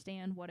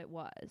understand what it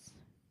was,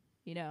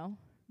 you know?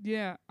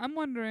 Yeah, I'm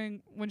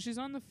wondering, when she's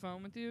on the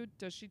phone with you,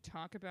 does she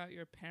talk about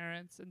your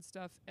parents and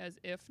stuff as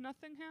if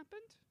nothing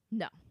happened?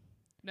 No.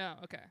 No,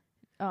 okay.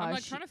 I'm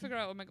like trying to figure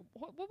out, I'm like,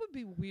 what would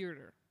be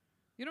weirder?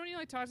 You know when you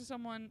like talk to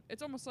someone,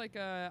 it's almost like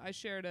I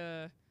shared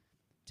a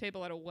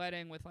table at a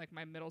wedding with like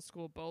my middle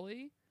school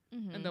bully,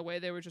 and the way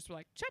they were just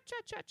like chat.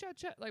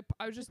 Like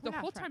I was just the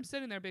whole time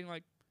sitting there being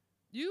like,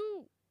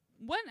 you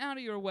went out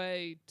of your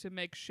way to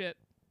make shit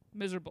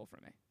miserable for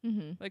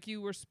me. Like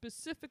you were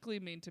specifically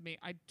mean to me.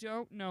 I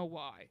don't know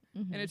why.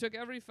 And it took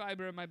every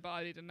fiber in my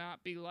body to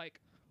not be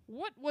like,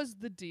 what was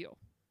the deal?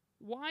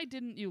 Why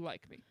didn't you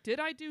like me?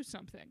 Did I do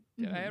something?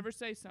 Did I ever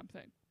say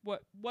something?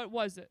 What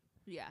was it?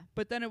 Yeah.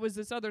 But then it was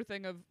this other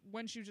thing of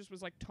when she just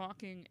was like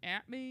talking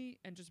at me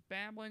and just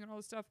babbling and all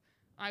this stuff,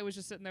 I was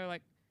just sitting there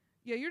like,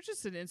 yeah, you're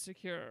just an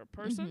insecure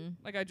person.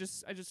 Like I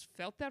just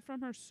felt that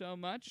from her so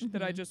much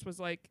that I just was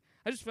like,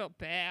 I just felt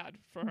bad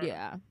for her.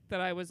 Yeah.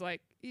 That I was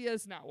like, yeah,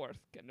 it's not worth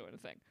getting to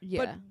anything.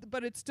 Yeah.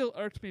 But it still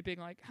irked me being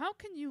like, how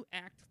can you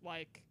act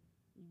like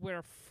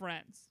we're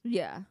friends?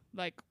 Yeah.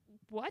 Like,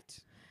 what?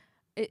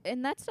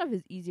 and that stuff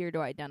is easier to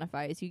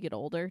identify as you get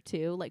older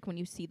too. Like when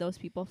you see those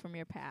people from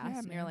your past,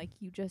 and you're man. like,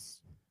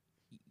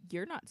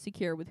 you're not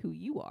secure with who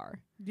you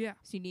are, Yeah.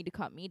 so you need to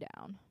cut me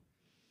down.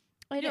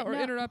 Yeah, or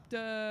interrupt.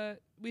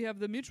 We have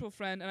the mutual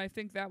friend, and I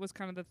think that was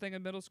kind of the thing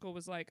in middle school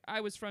was like,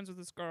 I was friends with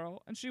this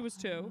girl, and she was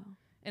too.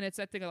 And it's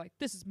that thing of like,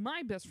 this is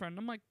my best friend.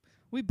 I'm like,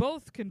 we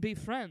both can be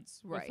friends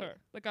Right. with her.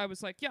 Like, I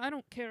was like, yeah, I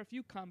don't care if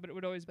you come, but it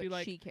would always But be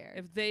like, she cared.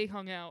 if they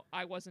hung out,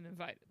 I wasn't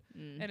invited.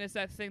 And it's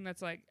that thing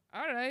that's like,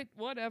 all right,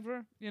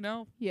 whatever, you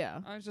know?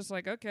 Yeah. I was just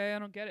like, okay, I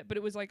don't get it. But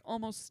it was like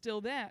almost still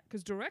that,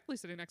 because directly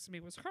sitting next to me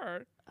was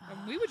her,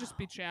 and we would just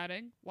be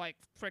chatting like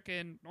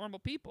frickin' normal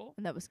people.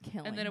 And that was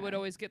killing. And then it would her.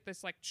 always get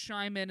this like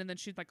chime in, and then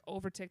she'd like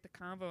overtake the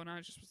convo, and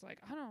I just was like,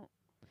 I don't.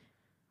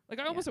 Like,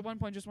 I almost at one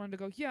point just wanted to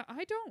go, yeah,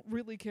 I don't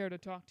really care to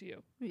talk to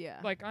you. Yeah.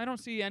 Like, I don't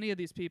see any of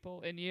these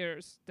people in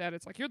years that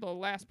it's like, you're the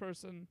last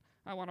person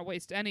I want to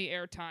waste any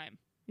airtime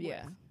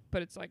yeah. with.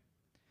 But it's like,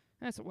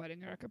 that's a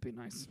wedding, Erica. Be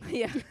nice.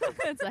 Yeah.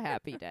 It's a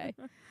happy day.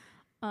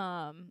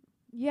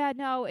 Yeah,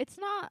 no, it's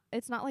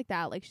not like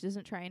that. Like, she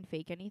doesn't try and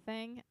fake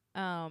anything.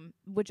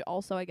 Which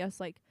also, I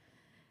guess, like,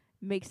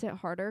 makes it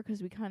harder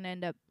 'cause we kind of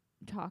end up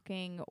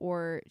talking,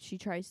 or she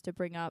tries to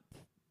bring up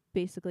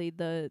basically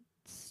the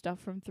stuff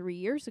from 3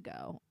 years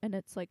ago, and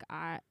it's like,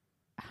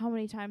 how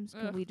many times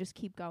can we just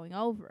keep going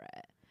over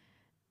it?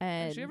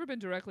 And Has she ever been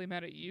directly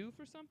mad at you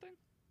for something?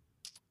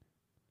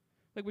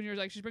 Like, when you're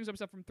like, she brings up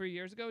stuff from 3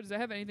 years ago, does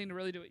that have anything to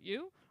really do with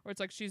you? Or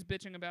it's like she's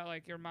bitching about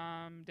like your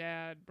mom,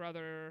 dad,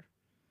 brother,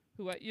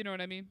 you know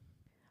what I mean?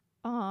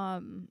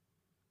 Or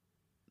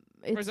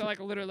is it's it like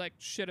literally like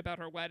shit about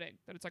her wedding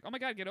that it's like, oh my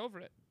God, get over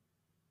it?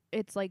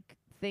 it's like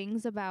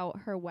things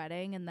about her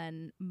wedding, and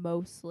then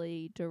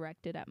mostly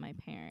directed at my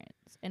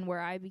parents. And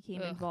where I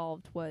became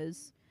involved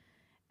was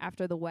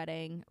after the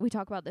wedding. We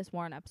talk about this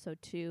more in episode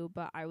 2,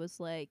 but I was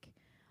like,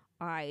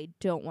 I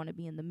don't want to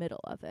be in the middle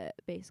of it,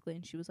 basically.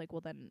 And she was like,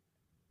 well, then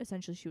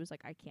essentially she was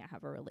like, I can't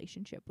have a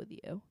relationship with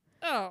you.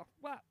 Oh,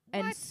 what?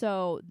 And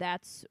so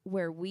that's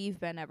where we've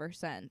been ever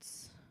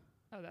since.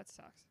 Oh, that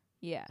sucks.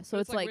 Yeah. So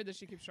But it's like weird that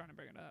she keeps trying to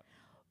bring it up.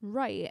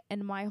 right.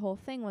 And my whole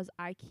thing was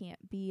I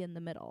can't be in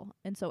the middle.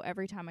 And so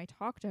every time I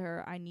talk to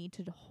her, I need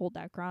to hold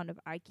that ground of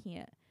I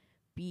can't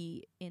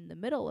be in the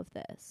middle of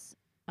this.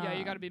 Yeah,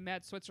 you got to be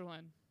mad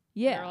Switzerland.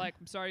 Yeah. They're like,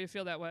 I'm sorry you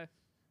feel that way.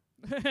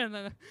 And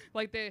then,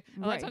 like, a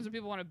lot of times when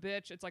people want to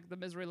bitch, it's like the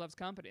misery loves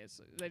company.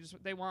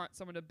 They want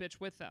someone to bitch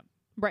with them.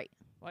 Right.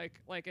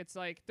 Like it's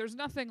like there's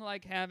nothing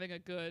like having a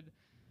good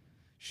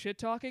shit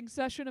talking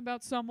session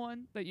about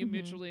someone that you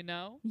mutually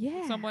know.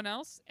 Yeah. Someone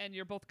else, and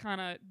you're both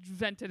kind of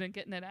venting and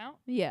getting it out.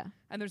 Yeah.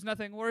 And there's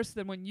nothing worse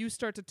than when you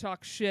start to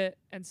talk shit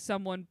and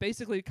someone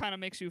basically kind of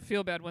makes you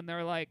feel bad when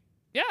they're like,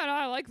 yeah, no,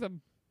 I like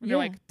them. And you're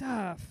like,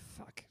 duh,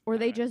 fuck. Or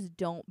they just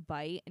don't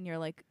bite, and you're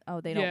like, oh,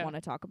 they don't want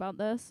to talk about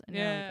this. And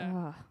yeah. you're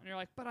like, ugh. And you're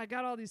like, but I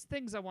got all these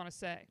things I want to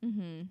say.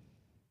 Mm-hmm.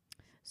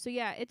 So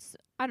yeah,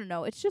 I don't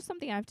know. It's just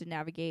something I have to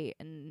navigate,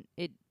 and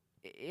it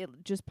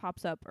just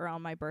pops up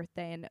around my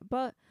birthday.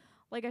 But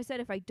like I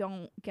said, if I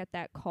don't get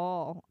that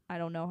call, I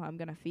don't know how I'm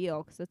gonna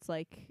feel, 'cause it's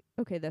like,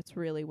 okay, that's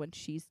really when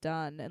she's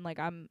done. And like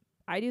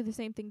I do the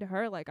same thing to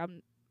her. Like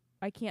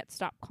I can't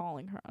stop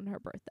calling her on her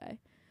birthday.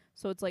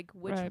 So it's like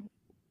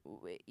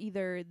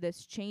either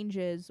this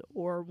changes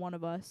or one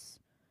of us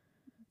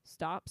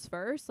stops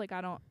first. Like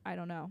I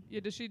don't know.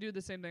 Yeah, does she do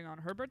the same thing on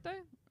her birthday?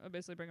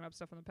 Basically bringing up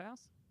stuff from the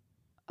past?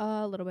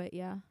 A little bit,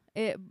 yeah.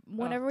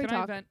 Whenever we can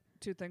talk. I vent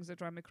 2 things that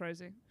drive me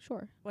crazy?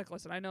 Sure. Like,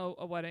 listen, I know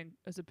a wedding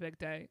is a big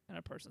day in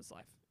a person's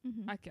life.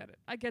 Mm-hmm. I get it.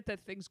 I get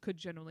that things could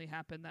genuinely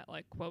happen that,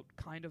 like, quote,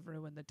 kind of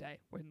ruin the day.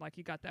 When, like,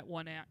 you got that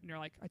one aunt and you're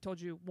like, I told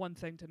you one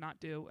thing to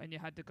not do and you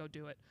had to go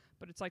do it.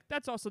 But it's like,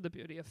 that's also the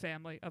beauty of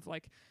family, of,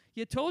 like,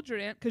 you told your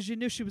aunt 'cause you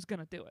knew she was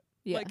going to do it.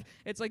 Yeah. Like,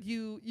 it's like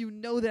you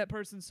know that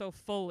person so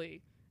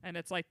fully. And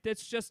it's like,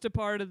 it's just a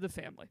part of the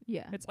family.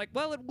 Yeah. It's like,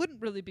 well, it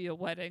wouldn't really be a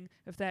wedding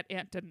if that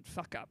aunt didn't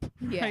fuck up.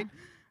 Yeah. Right?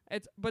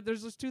 But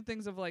there's just 2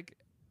 things of, like,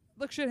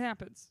 look, shit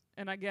happens,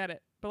 and I get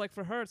it. But, like,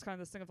 for her, it's kind of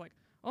this thing of, like,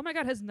 oh, my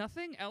God, has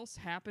nothing else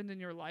happened in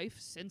your life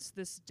since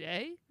this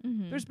day?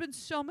 Mm-hmm. There's been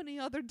so many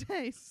other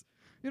days.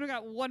 You don't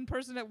got one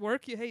person at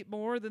work you hate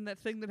more than that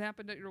thing that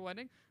happened at your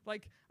wedding?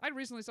 Like, I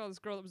recently saw this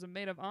girl that was a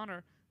maid of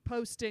honor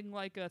posting,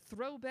 like, a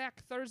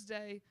throwback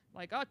Thursday,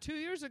 like, 2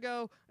 years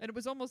ago, and it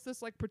was almost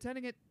this, like,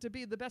 pretending it to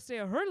be the best day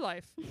of her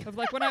life. Of,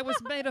 like, when I was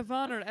maid of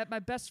honor at my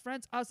best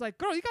friend's, I was like,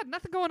 girl, you got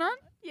nothing going on?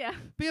 Yeah.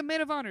 Be a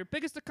maid of honor.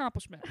 Biggest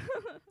accomplishment.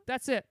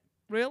 That's it.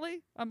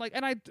 Really? I'm like,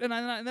 and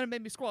then it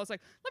made me scroll. I was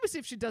like, let me see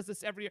if she does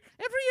this every year.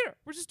 Every year.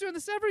 We're just doing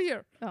this every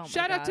year. Oh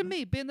Shout out to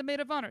me being the maid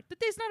of honor. The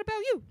day's not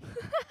about you.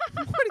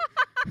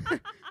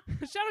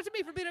 Shout out to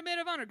me for being a maid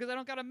of honor, 'cause I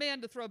don't got a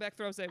man to throwback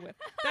Thursday with.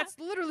 That's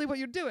literally what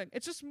you're doing.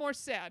 It's just more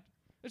sad.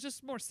 It's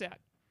just more sad.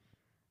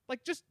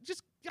 Like, just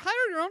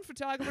hire your own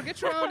photographer,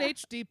 get your own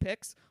HD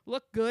pics,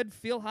 look good,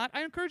 feel hot.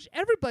 I encourage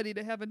everybody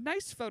to have a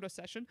nice photo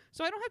session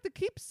so I don't have to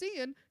keep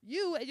seeing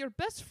you at your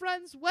best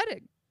friend's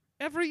wedding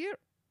every year.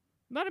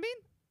 Know what I mean?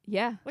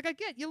 Yeah. Like, I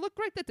get, you look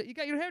great that day. You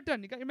got your hair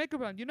done. You got your makeup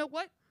on. You know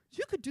what?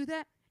 You could do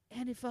that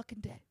any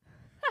fucking day.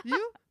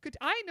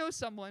 I know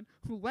someone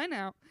who went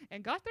out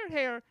and got their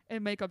hair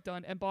and makeup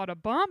done and bought a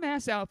bomb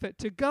ass outfit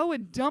to go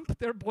and dump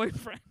their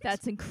boyfriend.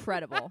 That's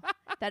incredible.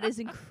 That is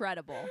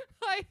incredible.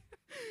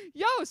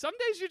 Some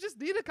days you just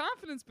need a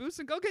confidence boost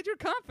and go get your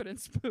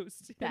confidence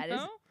boost. That you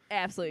is know?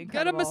 absolutely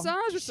Get a incredible.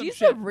 massage or some She's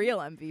shit. a real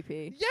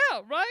MVP.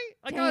 Yeah, right?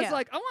 Like, I was Damn.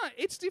 like, I want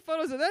HD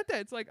photos of that day.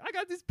 It's like, I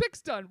got these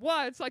pics done.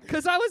 Why? It's like,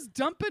 because I was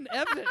dumping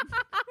Evan.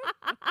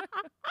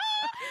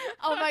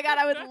 Oh my God,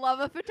 I would love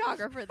a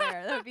photographer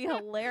there. That would be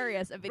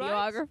hilarious. A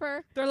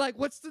videographer. They're like,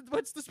 what's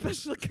the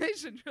special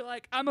occasion? You're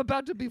like, I'm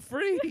about to be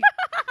free.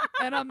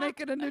 And I'm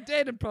making a new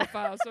dating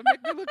profile, so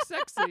make me look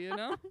sexy, you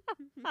know?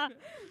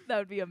 That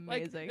would be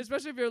Like, amazing.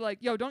 especially if you're like,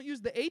 yo, don't use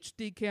the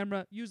HD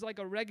camera, use like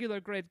a regular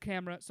grade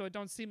camera so it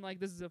don't seem like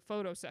this is a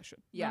photo session.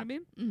 You know what I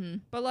mean? Mm-hmm.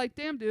 But like,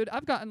 damn, dude,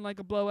 I've gotten like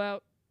a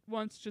blowout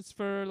once just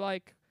for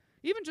like,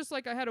 even just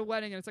like I had a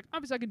wedding and it's like,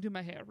 obviously I can do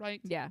my hair, right?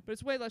 Yeah. But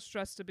it's way less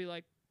stress to be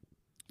like,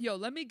 yo,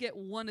 let me get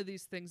one of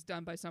these things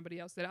done by somebody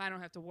else that I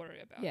don't have to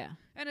worry about. Yeah.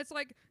 And it's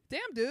like,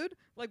 damn, dude,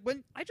 like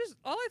when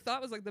all I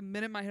thought was like the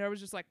minute my hair was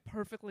just like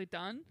perfectly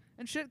done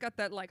and shit got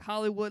that like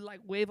Hollywood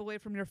like wave away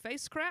from your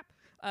face crap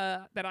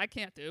that I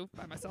can't do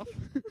by myself.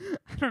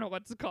 I don't know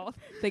what it's called.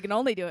 They can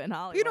only do it in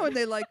Hollywood. You know when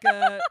they like,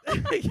 yeah.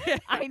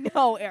 I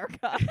know,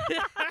 Erica.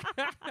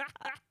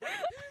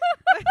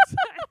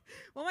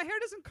 Well, my hair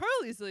doesn't curl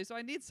easily, so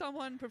I need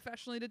someone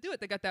professionally to do it.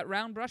 They got that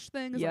round brush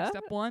thing is Yeah. like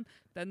step one,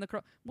 then the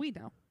curl. We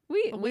know.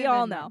 We The we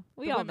all women know.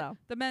 We The all women- know.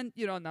 The men,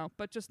 you don't know,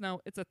 but just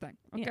know it's a thing.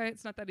 Okay, Yeah.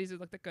 it's not that easy to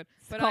look that good.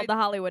 It's But called the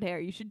Hollywood hair.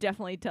 You should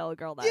definitely tell a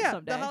girl that yeah,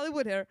 someday. the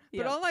Hollywood hair. But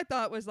Yeah. all I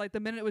thought was like the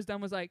minute it was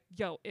done was like,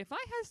 yo, if I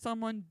had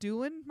someone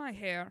doing my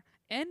hair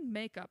and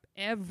makeup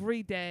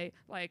every day,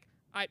 like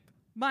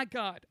my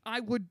God,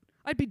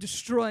 I'd be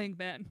destroying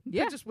men.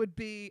 Yeah.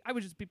 I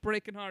would just be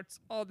breaking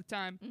hearts all the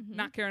time, Mhm.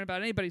 not caring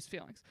about anybody's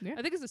feelings. Yeah.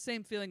 I think it's the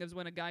same feeling as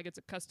when a guy gets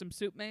a custom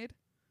suit made.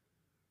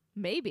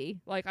 Maybe.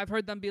 Like I've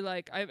heard them be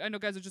like, I know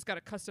guys that just got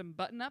a custom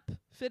button up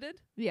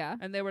fitted. Yeah.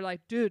 And they were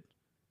like, dude,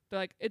 they're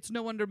like, it's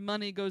no wonder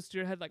money goes to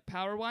your head like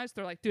power wise.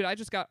 They're like, dude, I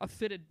just got a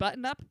fitted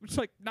button up. It's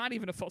like not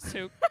even a full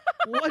suit.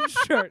 One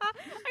shirt.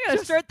 I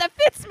got a shirt that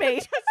fits me.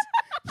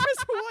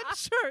 Just one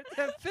shirt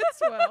that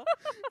fits well.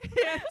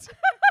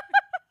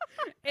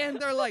 And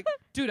they're like,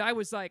 dude, I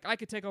was like, I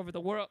could take over the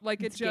world.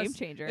 Like It's it a game just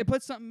changer. it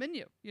puts something in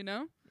you, you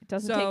know? It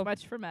doesn't so- take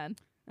much for men.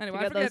 Anyway,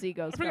 To I get those forget,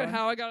 egos I forget going.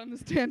 how I got on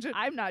this tangent.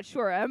 I'm not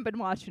sure. I haven't been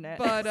watching it.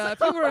 But if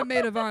you were a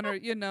maid of honor,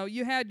 you know,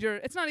 you had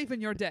it's not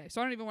even your day.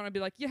 So I don't even want to be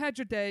like, you had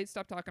your day,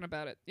 stop talking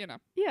about it, you know.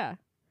 Yeah.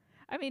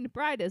 I mean,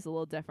 bride is a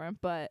little different,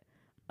 but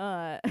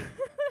Yeah,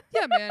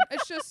 man.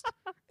 It's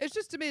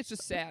just to me, it's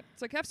just sad.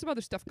 It's like have some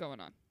other stuff going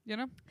on, you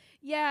know?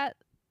 yeah.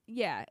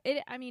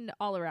 I mean,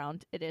 all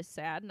around it is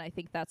sad, and I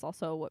think that's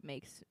also what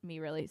makes me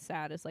really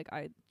sad is like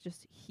I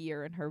just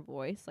hear in her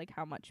voice like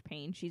how much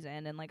pain she's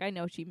in, and like I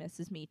know she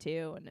misses me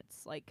too, and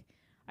it's like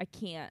I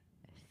can't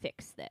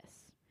fix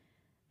this.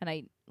 And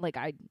I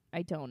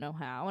don't know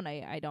how, and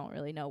I don't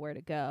really know where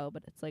to go,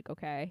 but it's like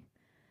okay.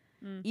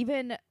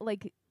 Even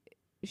like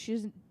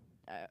she's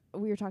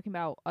we were talking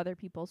about other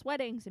people's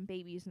weddings and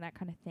babies and that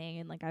kind of thing,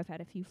 and like I've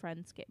had a few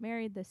friends get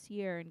married this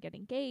year and get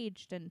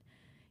engaged, and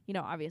you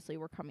know obviously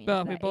we're coming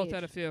Well, into we that both age.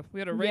 had a few. We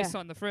had a race Yeah.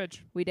 on the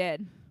fridge. We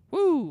did.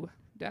 Woo,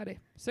 daddy.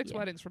 6 Yeah.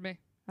 weddings for me.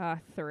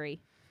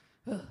 3.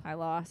 I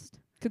lost.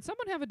 Could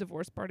someone have a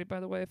divorce party, by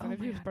the way, if Oh any of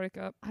my you God. break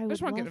up? I I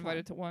just would want to get love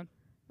invited to one.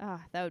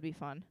 That would be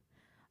fun.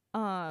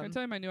 Can I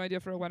tell you my new idea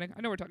for a wedding?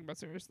 I know we're talking about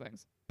serious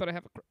things, but I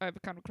have a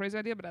kind of crazy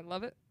idea, but I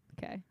love it.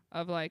 Okay.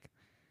 Of like,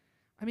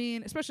 I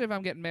mean, especially if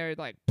I'm getting married,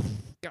 like,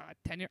 God,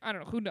 10 years, I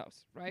don't know, who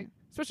knows, right?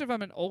 Especially if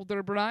I'm an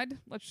older bride,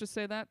 let's just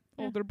say that,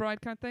 Yeah. older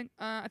bride kind of thing.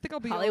 I think I'll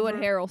be Hollywood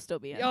over- hair will still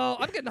be in. Yo,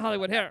 I'm getting the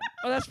Hollywood hair.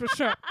 Oh, that's for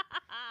sure.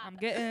 I'm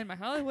getting my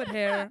Hollywood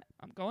hair.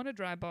 I'm going to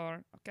Dry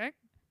Bar, okay?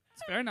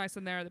 It's very nice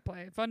in there. They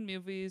play fun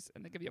movies,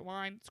 and they give you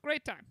wine. It's a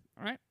great time,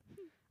 all right?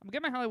 I'm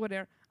getting my Hollywood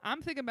hair.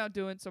 I'm thinking about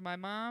doing, so my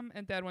mom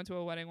and dad went to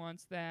a wedding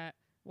once that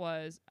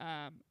was,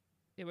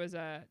 it was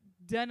a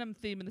denim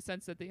theme in the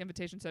sense that the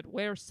invitation said,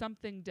 wear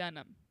something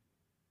denim,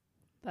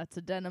 That's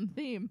a denim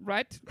theme.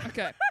 right?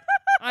 Okay.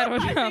 I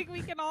don't know. I think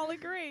we can all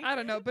agree. I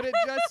don't know, but it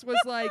just was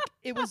like,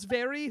 it was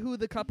very who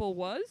the couple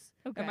was.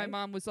 Okay. And my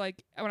mom was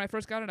like, when I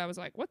first got it, I was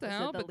like, what the Is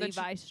hell? it the But then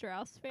Levi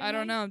Strauss family? I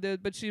don't know,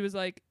 dude, but she was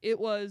like, it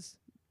was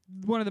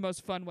one of the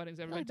most fun weddings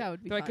I've ever I feel been like to. that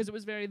would be They're like, fun. because it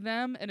was very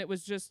them, and it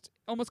was just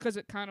almost because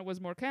it kind of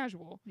was more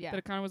casual. Yeah. That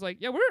it kind of was like,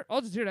 yeah, we're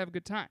all just here to have a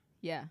good time.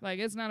 Yeah. Like,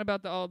 it's not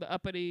about all the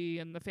uppity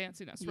and the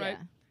fanciness, right?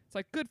 Yeah. It's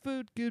like good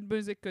food, good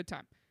music, good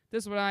time.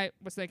 This is what I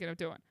was thinking of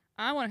doing.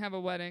 I want to have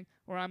a wedding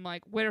where I'm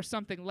like, wear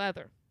something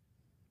leather.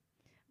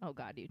 Oh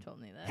God, you told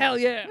me that. Hell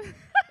yeah. It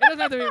doesn't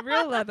have to be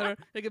real leather.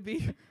 It could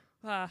be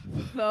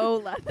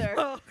Faux leather.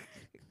 oh,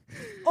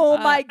 Oh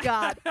my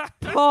God.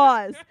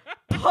 Pause.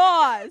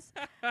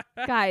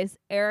 Guys,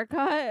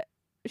 Erica,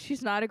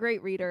 she's not a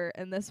great reader,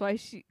 and that's why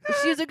she's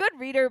a good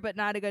reader, but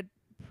not a good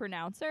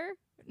pronouncer.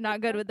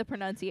 Not good with the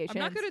pronunciation.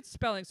 I'm not good at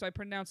spelling, so I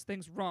pronounce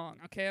things wrong.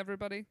 Okay,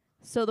 everybody?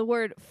 So the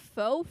word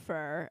faux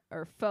fur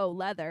or faux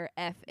leather,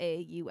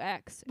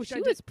 F-A-U-X, Which she I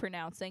did- was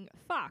pronouncing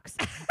fox.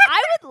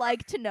 I would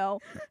like to know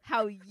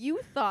how you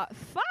thought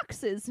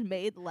foxes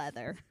made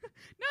leather.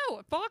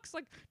 No, fox,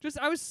 like, just,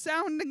 I was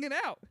sounding it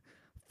out.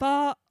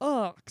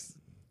 Fox.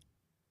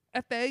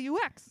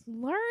 F-A-U-X.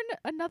 Learn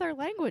another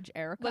language,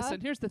 Erica.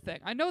 Listen, here's the thing.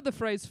 I know the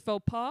phrase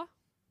faux pas,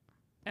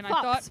 and I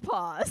thought, fox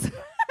paws.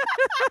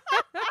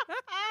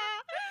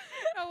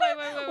 oh,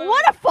 wait.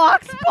 What a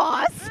fox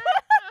paws!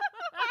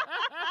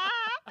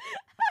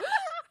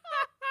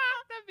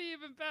 That'd be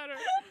even better.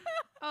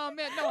 Oh,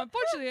 man, no,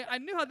 unfortunately, I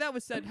knew how that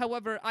was said.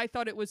 However, I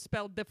thought it was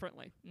spelled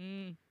differently.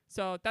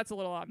 So that's a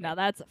little odd. Now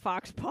that's a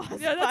fox paws.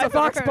 Yeah, that's a I've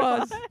fox heard of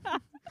paws.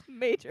 that.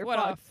 Major What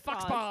a fox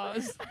fox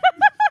paws.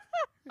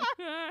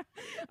 paws.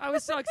 I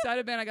was so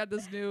excited, man. I got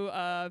this new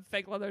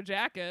fake leather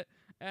jacket,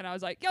 and I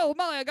was like, "Yo,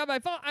 Molly, I got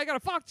a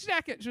fox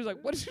jacket." She was like,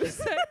 "What did you just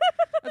say?"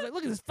 I was like,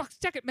 "Look at this fox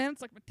jacket, man.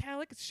 It's like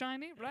metallic, it's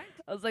shiny, right?"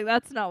 I was like,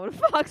 that's not what a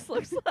fox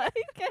looks like.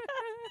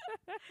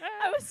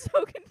 I was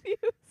so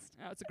confused.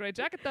 Oh, it's a great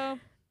jacket, though.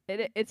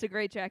 It's a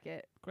great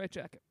jacket, Great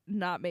jacket.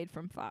 not made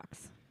from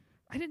fox.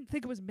 I didn't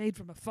think it was made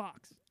from a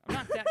fox. I'm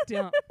not that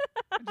dumb.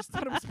 I just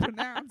thought it was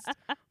pronounced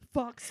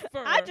fox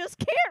fur. I just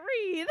can't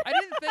read. I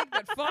didn't think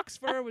that fox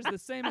fur was the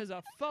same as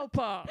a faux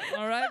pas,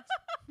 all right?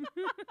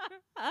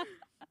 I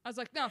was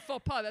like, no,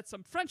 faux pas, that's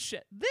some French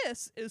shit.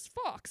 This is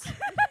fox.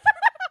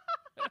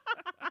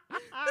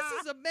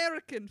 This is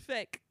American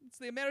fake. It's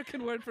the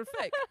American word for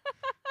fake.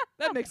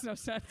 That makes no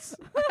sense.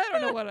 I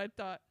don't know what I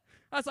thought.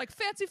 I was like,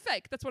 fancy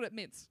fake. That's what it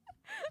means.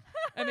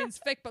 It means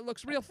fake but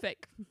looks real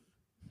fake.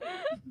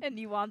 And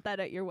you want that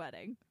at your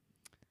wedding.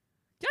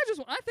 Yeah,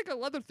 I think a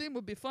leather theme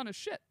would be fun as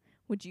shit.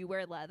 Would you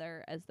wear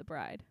leather as the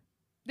bride?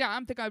 Yeah,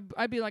 I'm thinking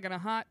I'd be like in a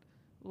hot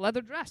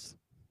leather dress.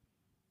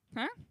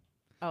 Huh?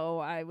 Oh,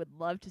 I would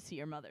love to see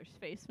your mother's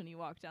face when you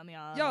walk down the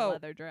aisle in Yo, a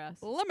leather dress.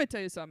 Let me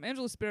tell you something.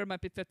 Angela Spear might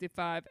be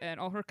 55, and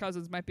all her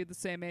cousins might be the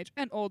same age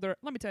and older.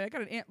 Let me tell you, I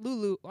got an Aunt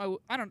Lulu.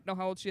 I don't know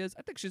how old she is.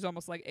 I think she's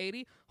almost like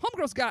 80.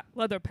 Homegirl's got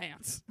leather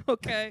pants,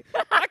 okay?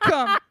 I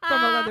come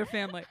from a leather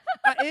family.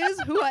 I is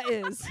who I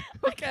is,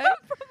 okay?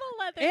 From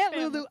a leather Aunt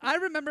family. Lulu, I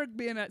remember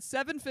being at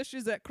Seven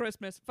Fishes at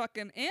Christmas.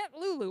 Fucking Aunt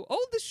Lulu,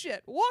 old as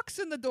shit, walks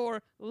in the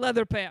door,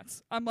 leather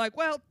pants. I'm like,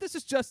 well, this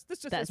just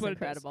That's is what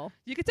incredible. it is.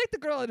 You can take the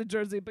girl out of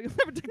Jersey, but you'll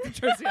never take the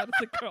Jersey out of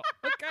the girl,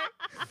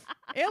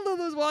 okay? Aunt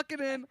Lulu's walking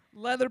in,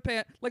 leather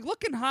pants, like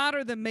looking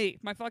hotter than me.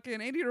 My fucking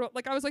 80-year-old,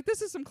 like I was like,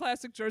 this is some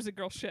classic Jersey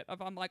girl shit.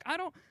 I'm like, I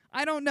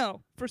don't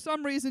know. For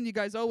some reason, you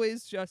guys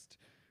always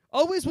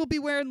will be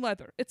wearing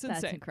leather. It's That's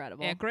insane.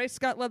 incredible. Aunt Grace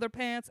got leather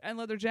pants and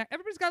leather jacket.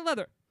 Everybody's got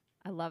leather.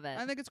 I love it.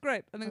 I think it's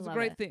great. I think it's a love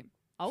great it. theme.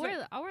 I'll Fit.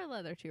 wear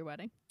leather to your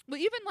wedding. Well,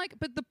 even like,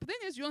 but the thing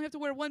is, you only have to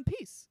wear one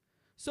piece.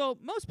 So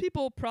most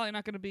people probably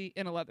not going to be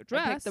in a leather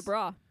dress, I pick the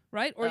bra.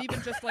 right? Or Oh.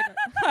 even just like,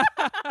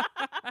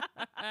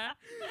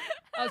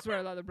 I'll just wear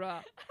a leather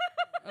bra.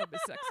 That'll be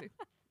sexy.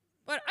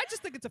 But I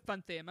just think it's a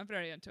fun theme. I'm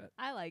very into it.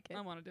 I like it.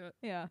 I want to do it.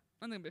 Yeah.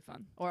 I think it'll be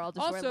fun. Or I'll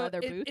just Also, wear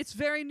leather boots. it's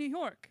very New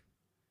York.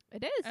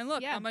 It is. And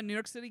look, yeah. I'm a New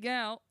York City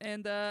gal,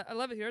 and I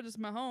love it here. This is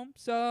my home.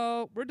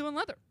 So we're doing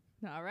leather.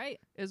 All right.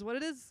 Is what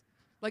it is.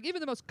 Like,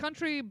 even the most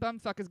country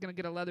bumfuck is going to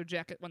get a leather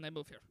jacket when they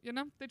move here. You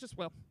know? They just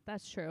will.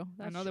 That's true.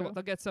 That's I know true.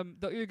 they'll get some.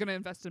 You're going to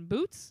invest in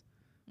boots.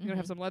 You're going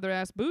to have Mhm. some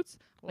leather-ass boots,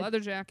 Like- leather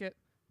jacket.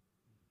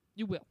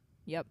 You will.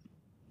 Yep.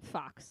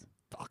 Fox.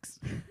 Fox.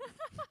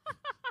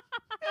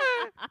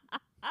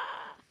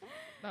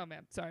 Oh,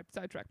 man. Sorry.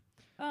 Sidetrack.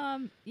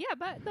 Yeah,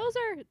 but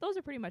those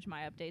are pretty much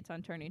my updates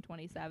on turning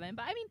 27.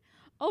 But I mean,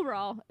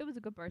 overall, it was a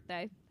good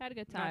birthday. Had a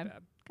good time. Not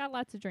bad. Got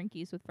lots of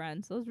drinkies with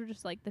friends. Those were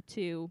just like the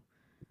two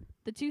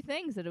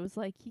things that it was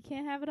like you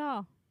can't have it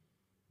all.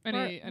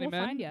 Any we'll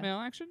find ya. male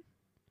action?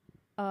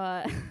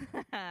 Uh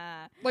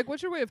Like,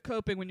 what's your way of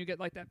coping when you get,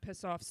 like, that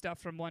piss-off stuff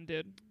from one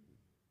dude?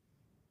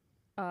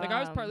 Like, I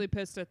was partly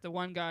pissed at the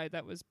one guy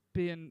that was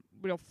being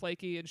real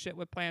flaky and shit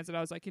with plans, and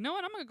I was like, you know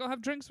what? I'm going to go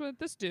have drinks with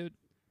this dude.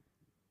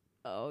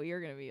 Oh, you're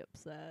going to be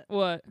upset.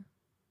 What?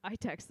 I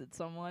texted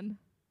someone.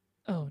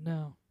 Oh,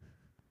 no.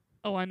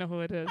 Oh, I know who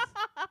it is.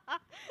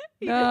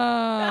 He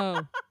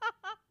No.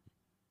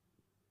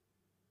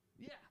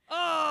 Yeah.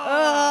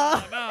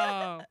 Oh,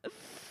 no.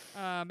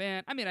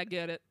 Man. I mean, I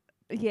get it.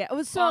 Yeah, it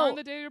was So, so on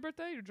the day of your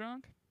birthday, you're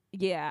drunk?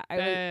 yeah, I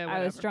was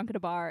Whatever. drunk at a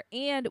bar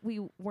and we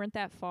weren't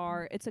that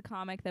far. It's a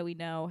comic that we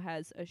know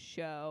has a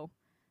show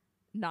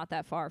not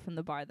that far from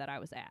the bar that I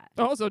was at.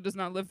 Also, does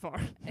not live far.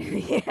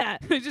 Yeah.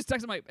 He just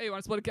texted me like, hey, you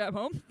want to split a cab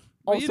home?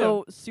 What you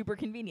Also super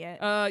convenient.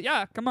 doing?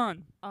 Yeah, come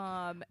on.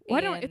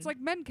 Why don't, it's and- like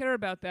men care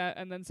about that,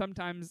 and then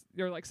sometimes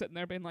you're like sitting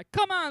there being like,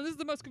 come on, this is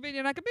the most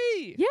convenient I could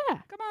be. yeah.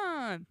 Come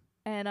on.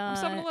 And I'm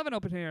 7-Eleven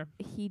open here.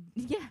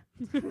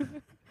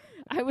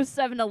 I was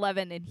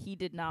 7-Eleven and he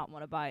did not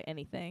want to buy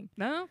anything.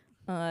 No?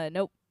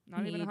 Nope.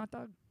 Not even a He- hot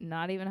dog?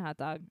 Not even a hot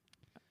dog.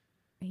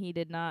 He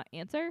did not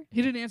answer.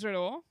 He didn't answer at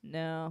all?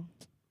 No.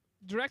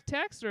 Direct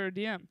text or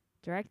DM?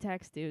 Direct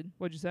text, dude.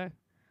 What'd you say?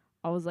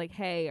 I was like,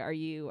 "Hey, are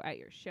you at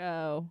your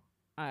show?"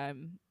 I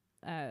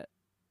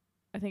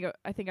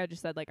think I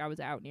just said like I was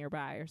out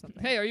nearby or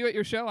something. Hey, are you at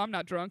your show? I'm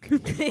not drunk.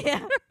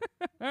 Yeah.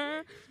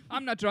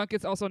 I'm not drunk.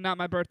 It's also not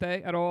my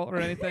birthday at all or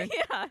anything.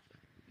 Yeah.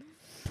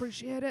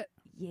 Appreciate it.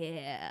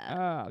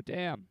 Yeah. Oh,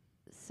 damn.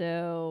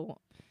 So.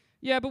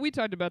 Yeah, but we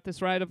talked about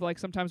this, right? Of like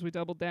sometimes we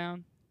double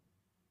down.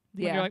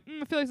 When Yeah. you're like,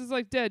 I feel like this is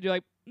like dead. You're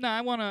like, no,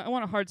 I want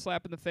a hard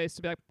slap in the face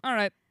to be like, all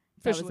right,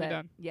 That was officially it.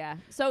 done. Yeah.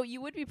 So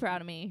you would be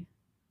proud of me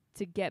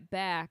to get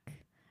back,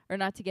 or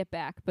not to get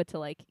back, but to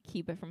like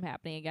keep it from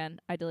happening again.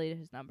 I deleted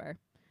his number.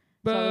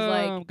 Boom. So I was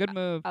like, good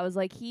move. I was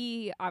like,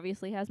 he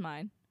obviously has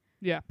mine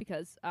Yeah.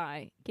 because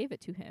I gave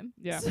it to him.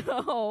 Yeah. So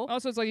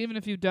Also, it's like even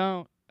if you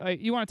don't,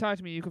 you want to talk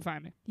to me, you can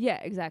find me. yeah,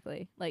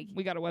 exactly. Like,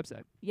 We got a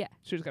website. yeah.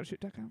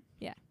 ShootersGottaShoot.com.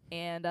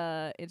 And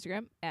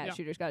Instagram at Yeah.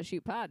 Shooters Gotta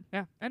Shoot Pod.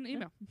 Yeah, and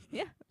email.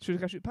 Yeah.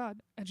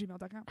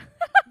 ShootersGottaShootPod@gmail.com.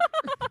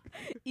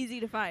 Easy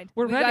to find.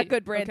 We're we ready. got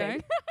good branding.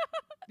 Okay?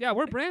 Yeah,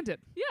 we're branded.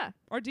 Yeah.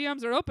 Our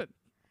DMs are open.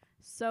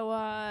 So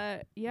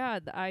yeah,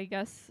 I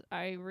guess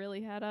I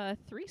really had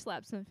 3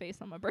 slaps in the face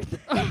on my birthday.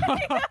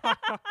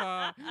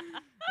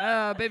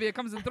 Baby, it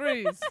comes in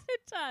threes.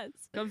 It does.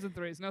 Comes in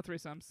threes. No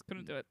threesomes.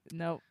 Couldn't do it.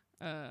 Nope.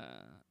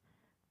 Uh,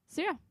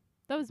 So yeah,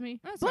 that was me.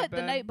 That's not But the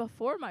bad. night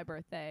before my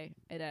birthday,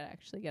 it did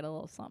actually get a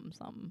little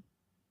something.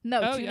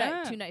 No, Oh, 2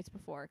 yeah. 2 nights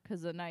before,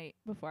 'cause the night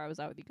before I was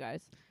out with you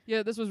guys.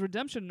 yeah, this was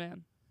Redemption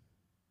Man.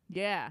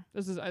 Yeah,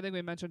 This is. I think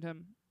we mentioned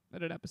him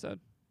in an episode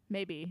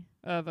maybe.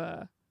 of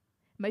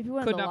Might be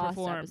one could of the not lost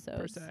perform episodes.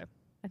 per se.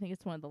 I think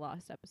it's one of the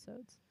lost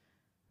episodes.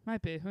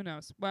 Might be. Who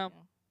knows? Well,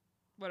 Yeah.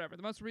 whatever.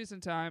 The most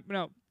recent time.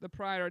 No, the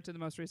prior to the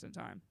most recent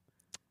time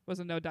was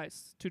a no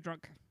dice. Too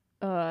drunk,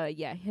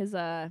 Yeah,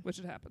 which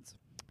it happens.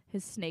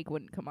 his snake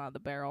wouldn't come out of the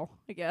barrel,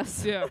 I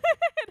guess. Yeah.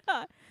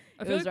 I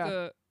It feel was like rough.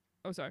 the.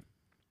 Oh, sorry.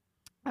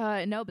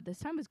 No, but this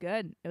time was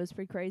good. It was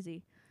pretty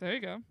crazy. There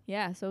you go.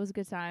 Yeah, so it was a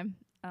good time.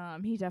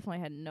 He definitely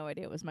had no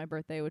idea it was my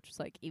birthday, which was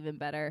like even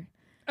better.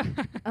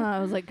 I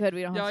was like, good,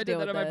 we don't Yeah, have I to did deal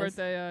that with on my this.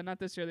 birthday. Not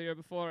this year, the year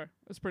before. It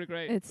was pretty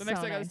great. It's The next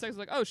so day I got this nice. text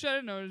like, "Oh shit, I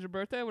didn't know it was your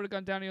birthday. I would have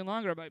gone down even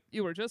longer." But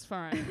you were just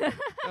fine.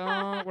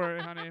 Don't worry,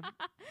 honey.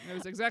 It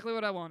was exactly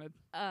what I wanted.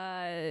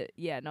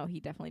 Yeah, no, he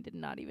definitely did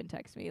not even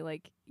text me.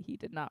 Like, he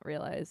did not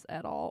realize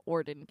at all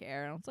or didn't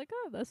care. And I was like,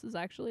 oh, this is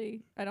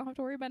actually, I don't have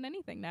to worry about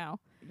anything now.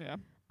 Yeah.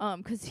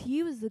 'Cause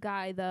he was the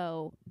guy,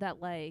 though, that,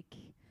 like,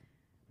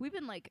 we've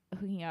been, like,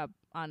 hooking up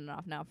on and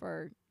off now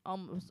for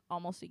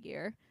almost a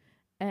year.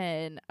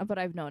 But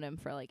I've known him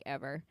for, like,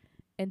 ever.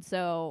 And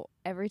so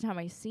every time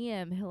I see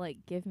him, he'll,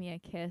 like, give me a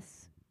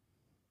kiss,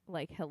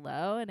 like,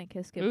 hello, and a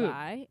kiss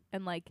goodbye.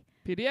 And, like,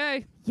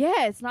 PDA.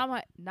 yeah, it's not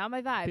my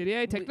vibe.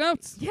 PDA. Take We-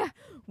 notes. Yeah,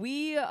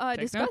 we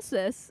discussed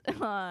this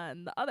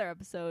on the other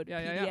episode.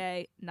 Yeah, PDA, yeah,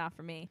 yeah. not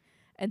for me.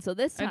 And so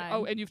this time,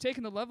 And and you've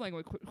taken the love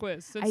language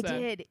quiz since I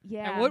then. did.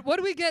 Yeah, And what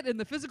do we get in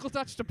the physical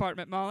touch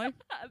department, Molly?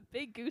 a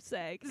big goose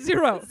egg.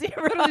 0.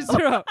 Zero. Literally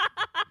 0.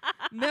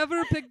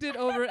 Never picked it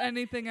over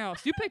anything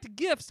else. You picked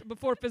gifts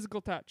before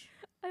physical touch.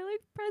 I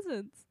like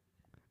presents.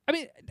 I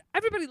mean,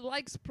 everybody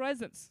likes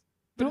presents,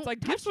 but Don't it's like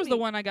touch gifts was me. the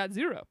one I got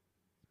 0.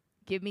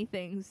 Give me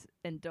things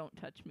and don't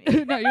touch me.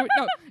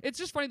 no, it's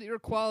just funny that you're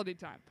quality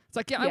time. It's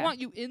like, I Yeah. want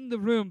you in the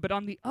room, but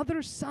on the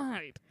other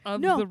side of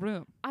No. the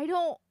room. I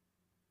don't.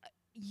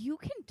 You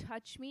can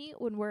touch me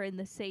when we're in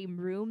the same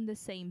room, the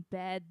same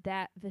bed,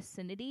 that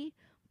vicinity.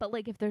 But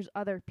like, if there's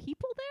other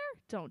people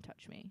there, don't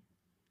touch me.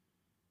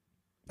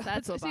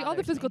 That's what See, all the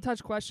bothers physical me.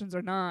 touch questions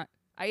are not.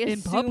 I in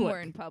assume public.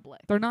 we're in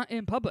public. They're not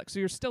in public, so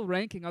you're still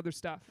ranking other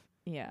stuff.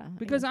 Yeah.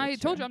 Because guess I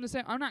that's told true. you, I'm the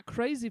same. I'm not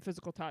crazy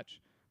physical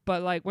touch,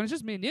 but like when it's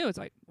just me and you, it's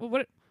like, well,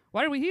 what?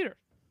 Why are we here?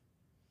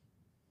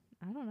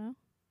 I don't know.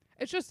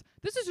 It's just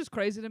this is just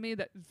crazy to me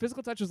that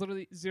physical touch is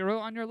literally 0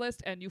 on your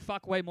list, and you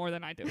fuck way more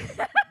than I do.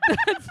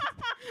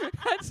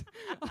 that's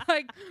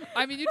like,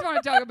 I mean, you don't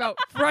want to talk about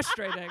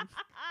frustrating.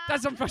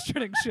 That's some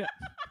frustrating shit.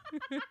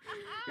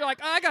 You're like,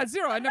 I got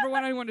 0. I never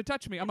want anyone to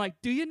touch me. I'm like,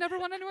 do you never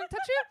want anyone to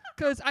touch you?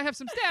 Because I have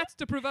some stats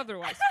to prove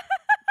otherwise.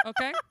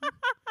 Okay?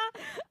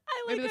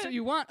 I Maybe like that's it. what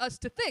you want us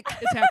to think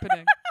is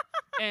happening,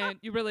 and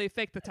you really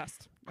fake the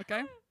test.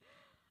 Okay?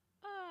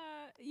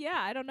 Yeah,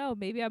 I don't know.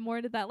 Maybe I'm more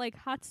into that like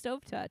hot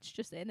stove touch,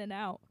 just in and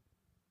out.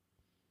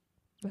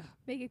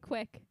 Make it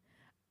quick.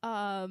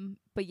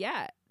 But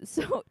yeah.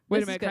 So Wait this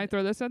a is minute. Can I good.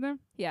 throw this in there?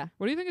 Yeah.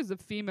 What do you think is the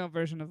female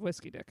version of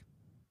whiskey dick?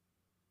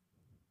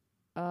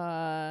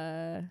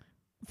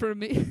 For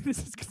me, this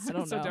is I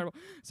don't so know. terrible.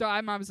 So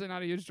I'm obviously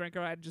not a huge drinker.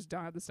 I just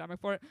don't have the stomach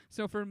for it.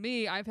 So for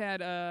me, I've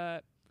had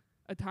a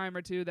time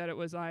or two that it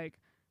was like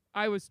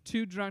I was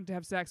too drunk to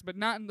have sex, but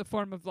not in the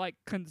form of like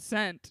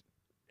consent.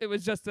 It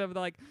was just of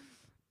like,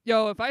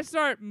 yo, if I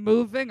start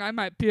moving, I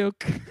might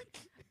puke.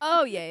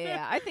 Oh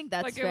yeah. I think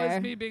that's like fair. it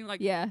was me being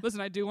like, Yeah.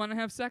 listen, I do want to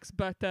have sex,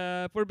 but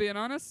if we're being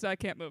honest, I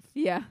can't move.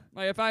 Yeah.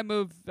 Like if I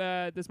move,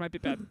 this might be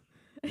bad.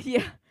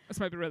 Yeah. This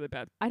might be really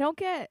bad. I don't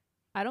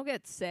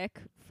get sick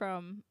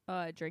from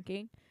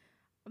drinking,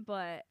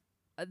 but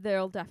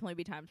there'll definitely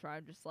be times where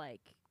I'm just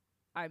like,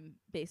 I'm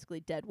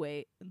basically dead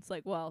weight. And it's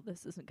like, well,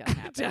 this isn't gonna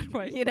happen. Dead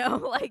weight. You know,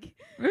 like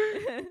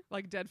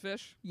Like dead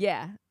fish.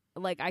 yeah,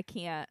 like I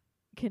can't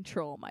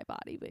control my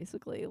body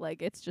basically.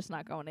 Like it's just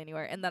not going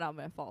anywhere, and then I'm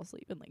gonna fall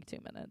asleep in like 2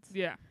 minutes.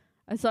 Yeah.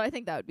 And so I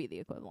think that would be the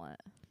equivalent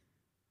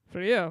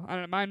For you, I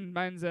don't know.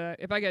 Mine's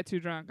if I get too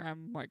drunk,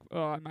 I'm like,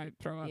 oh, I might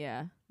throw up.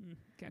 Yeah.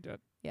 Can't do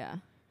it. Yeah.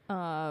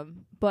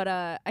 But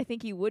I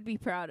think you would be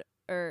proud,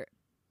 or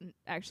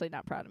actually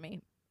not proud of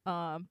me.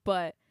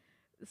 But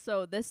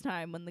so this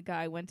time when the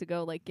guy went to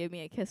go like give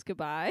me a kiss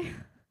goodbye,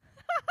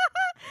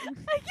 I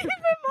gave him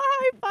a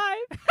high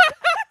five.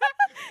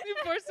 You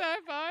forced a high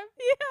five?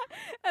 Yeah.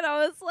 And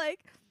I was like,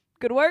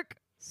 good work.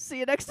 See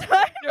you next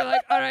time. You're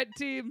like, all right,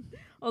 team.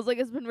 I was like,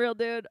 it's been real,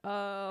 dude.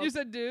 You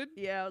said dude?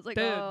 Yeah, I was like,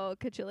 Dude. oh,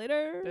 catch you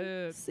later.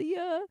 Dude. See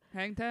ya.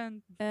 Hang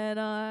 10.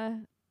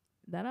 And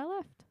then I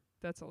left.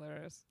 That's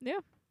hilarious. Yeah.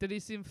 Did he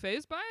seem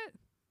fazed by it?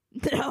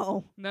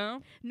 No.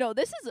 No?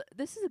 This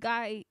is a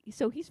guy,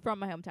 so he's from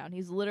my hometown.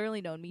 He's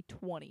literally known me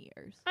 20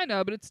 years. I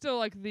know, but it's still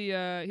like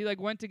the he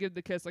like went to give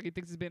the kiss like he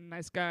thinks he's being a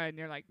nice guy and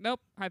you're like, nope,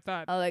 high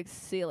five. I was like,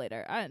 see you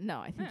later. I think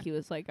Yeah. he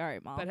was like, all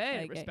right, mom. But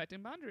hey, Like,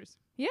 respecting boundaries.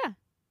 Yeah.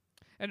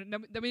 And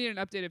then we need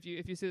an update if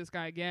you see this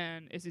guy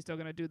again, is he still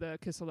going to do the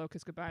kiss hello,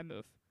 kiss goodbye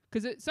move?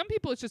 Because some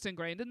people it's just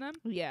ingrained in them.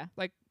 Yeah.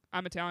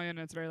 I'm Italian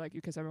and it's very like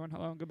you kiss everyone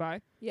hello and goodbye.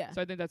 Yeah.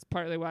 So I think that's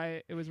partly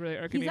why it was really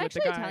irking He's me with the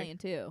actually guy Italian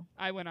too.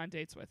 I went on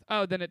dates with.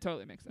 Oh, then it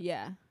totally makes sense.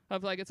 Yeah.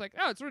 Of like, it's like,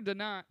 oh, it's rude to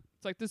not.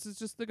 It's like, this is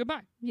just the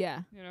goodbye,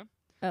 Yeah. you know?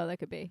 Oh, that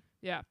could be.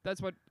 Yeah,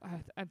 that's what I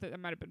think that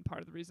might have been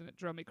part of the reason it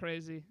drove me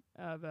crazy.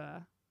 Of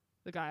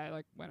the guy I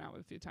like went out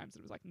with a few times.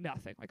 It was like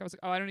nothing. Like I was like,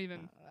 oh, I don't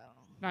even,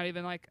 not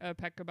even like a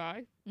peck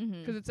goodbye.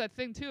 Mm-hmm. 'Cause it's that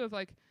thing too of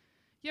like,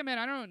 yeah, man,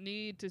 I don't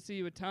need to see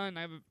you a ton.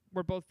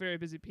 We're both very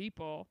busy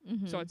people,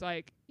 so it's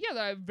like, yeah,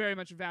 that I very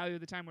much value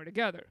the time we're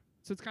together.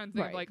 So it's kind of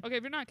thing of Right. like, okay,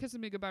 if you're not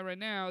kissing me goodbye right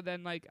now,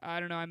 then like I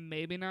don't know, I'm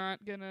maybe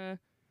not gonna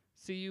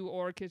see you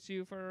or kiss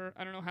you for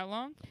I don't know how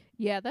long.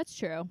 Yeah, that's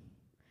true.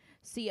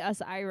 See,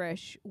 us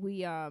Irish,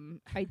 we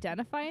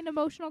identify an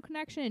emotional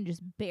connection and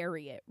just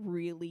bury it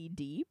really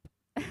deep.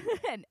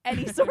 And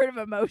any sort of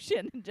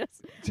emotion,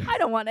 just I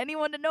don't want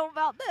anyone to know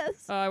about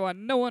this. I want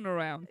no one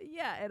around.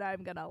 Yeah, and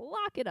I'm gonna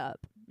lock it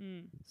up.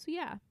 Mm. So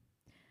yeah.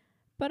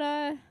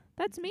 But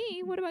that's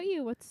me. What about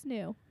you? What's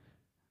new?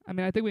 I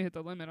mean, I think we hit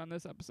the limit on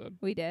this episode.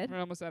 We did. We're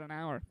almost at an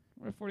hour.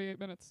 We're at 48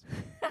 minutes.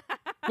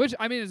 Which,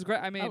 I mean, is great.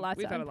 I mean, lot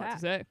we've to had a lot to unpack.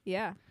 say,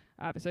 Yeah.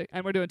 obviously.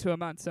 And we're doing 2 a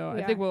month. So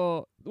We I think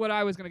are. what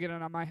I was going to get in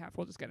on my half,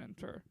 we'll just get in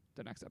for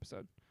the next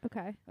episode. Okay.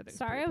 I think it's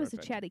Sorry, pretty I was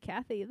perfect. a chatty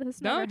Cathy.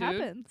 This No, never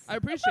dude. happens. I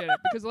appreciate it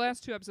because the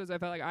last 2 episodes I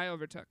felt like I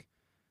overtook.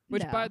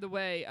 Which, No. by the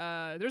way,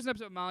 there's an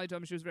episode of Molly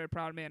told me she was very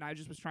proud of me and I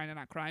just was trying to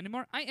not cry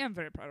anymore. I am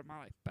very proud of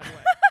Molly, by the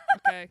way.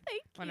 Okay?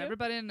 Thank Want you.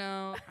 everybody to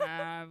know,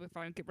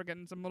 we're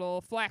getting some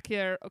little flack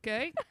here,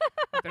 okay?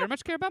 I very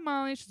much care about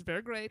Molly. She's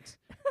very great.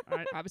 All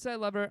right, obviously I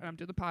love her, and I'm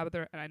doing the pod with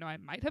her, and I know I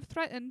might have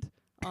threatened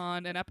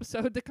on an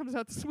episode that comes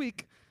out this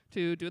week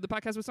to do the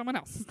podcast with someone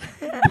else.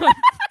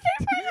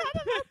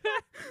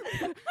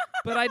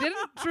 But I didn't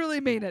truly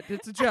mean it.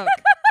 It's a joke.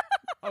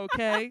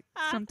 Okay?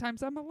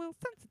 Sometimes I'm a little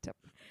sensitive.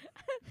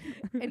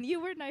 And you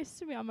were nice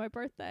to me on my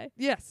birthday.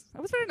 Yes,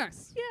 that was very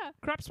nice. Yeah.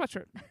 Crop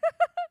sweatshirt.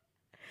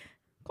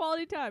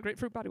 Quality time.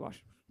 Grapefruit body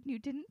wash. You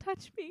didn't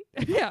touch me.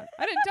 Yeah,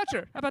 I didn't touch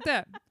her. How about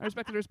that? I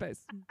respected her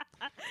space.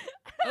 I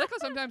like how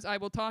sometimes I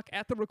will talk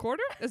at the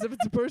recorder as if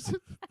it's a person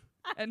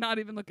and not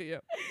even look at you.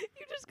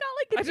 You just got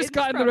like I just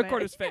got in the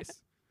recorder's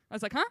face. I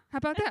was like, huh? How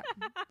about that?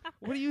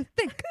 What do you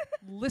think,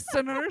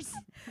 listeners?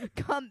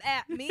 Come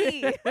at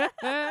me.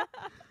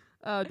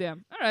 Oh,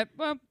 damn. All right.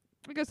 Well,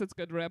 I guess that's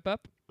good to wrap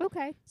up.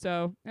 Okay.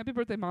 So, happy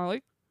birthday,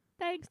 Molly.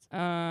 Thanks.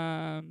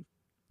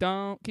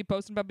 Don't keep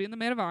posting about being the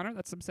maid of honor.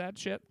 That's some sad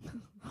shit.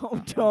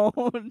 Oh, don't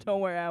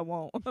worry, I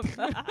won't. We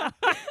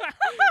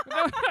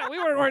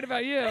weren't worried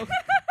about you.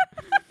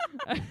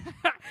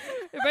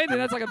 If anything,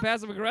 that's like a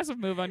passive-aggressive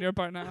move on your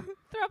part now.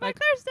 Throwback Like,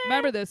 Thursday.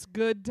 Remember this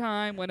good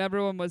time when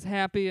everyone was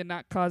happy and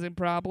not causing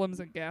problems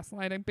and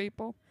gaslighting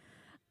people?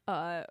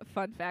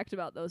 Fun fact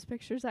about those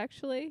pictures,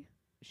 actually.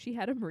 She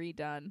had them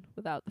redone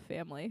without the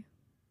family.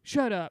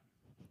 Shut up.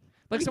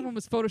 Like someone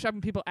was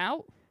photoshopping people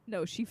out?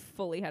 No, she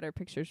fully had her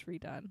pictures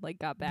redone. Like,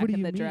 got back What do in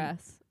you the mean?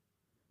 dress.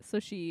 So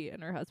she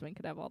and her husband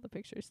could have all the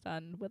pictures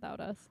done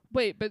without us.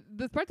 Wait, but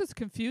the part that's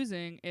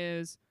confusing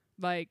is,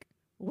 like,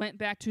 went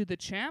back to the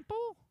chapel?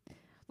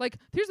 Like,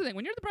 here's the thing.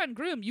 When you're the bride and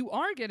groom, you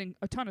are getting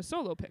a ton of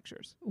solo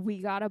pictures.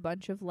 We got a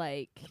bunch of,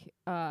 like,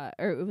 or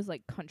it was,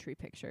 like, country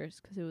pictures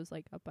because it was,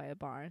 like, up by a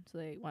barn. So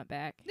they went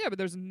back. Yeah, but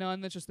there's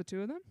none that's just the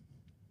two of them?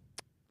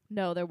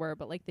 No, there were,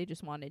 but, like, they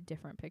just wanted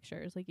different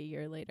pictures, like, a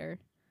year later.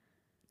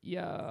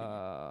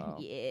 Yo.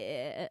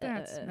 Yeah.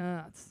 That's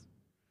nuts.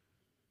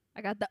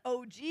 I got the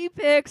OG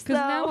pics, though.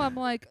 Because now I'm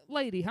like,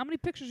 lady, how many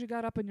pictures you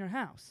got up in your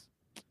house?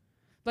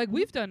 Like,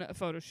 we've done a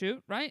photo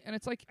shoot, right? And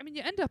it's like, I mean,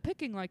 you end up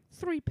picking, like,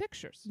 3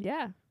 pictures.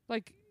 Yeah.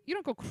 Like, you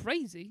don't go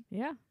crazy.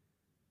 Yeah.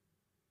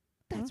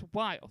 That's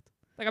wild.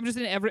 Like,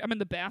 I'm in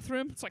the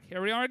bathroom. It's like,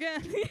 here we are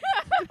again.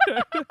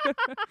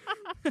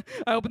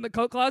 I open the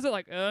coat closet,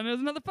 like, oh, there's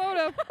another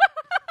photo.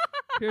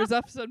 Here's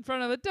us in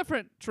front of a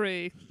different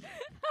tree.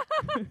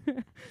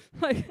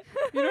 Like,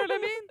 you know what I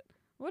mean?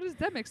 What is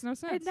that? Makes no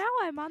sense. And now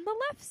I'm on the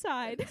left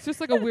side. It's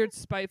just like a weird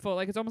spiteful,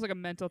 like, it's almost like a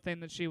mental thing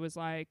that she was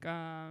like,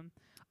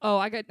 oh,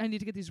 I need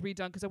to get these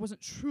redone because I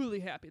wasn't truly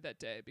happy that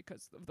day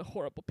because of the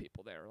horrible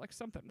people there. Like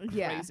something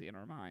crazy in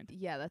her mind.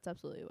 Yeah, that's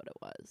absolutely what it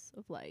was.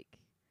 Of like,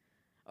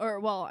 or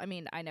well, I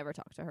mean, I never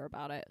talked to her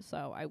about it,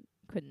 so I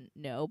couldn't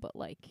know. But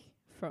like,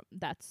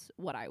 that's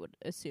what I would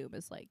assume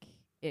is like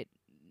it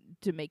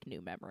to make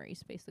new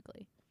memories,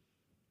 basically.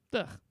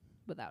 Ugh,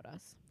 without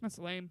us. that's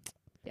lame.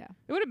 Yeah.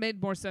 It would have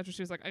made more sense if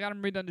she was like, I got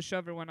them redone to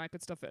shove her when I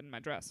could stuff it in my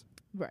dress.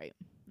 Right.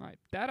 Like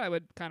that, I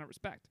would kind of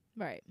respect.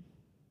 Right.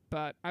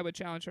 But I would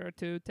challenge her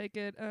to take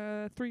it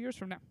 3 years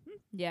from now.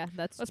 Yeah,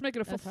 Let's make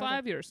it a full that's harder.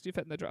 5 years to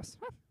fit in the dress.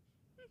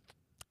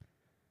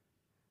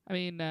 I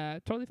mean,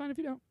 totally fine if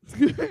you don't.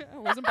 I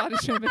wasn't body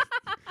shaming.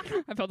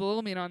 I felt a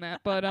little mean on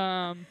that, but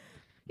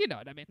you know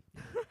what I mean.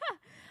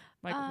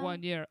 Like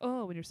 1 year.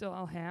 Oh, when you're still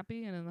all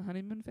happy and in the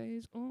honeymoon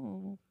phase.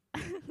 Oh,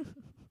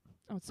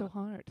 oh, it's so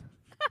hard.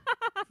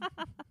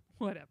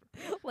 Whatever.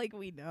 Like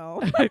we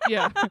know.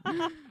 Yeah.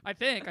 I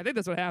think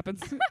that's what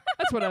happens.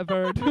 That's what I've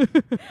heard.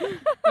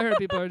 I heard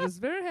people are just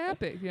very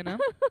happy, you know.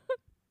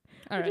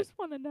 All right. I just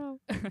want to know.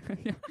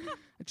 Yeah.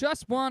 I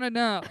just want to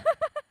know.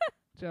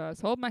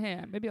 Just hold my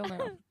hand. Maybe I'll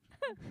know.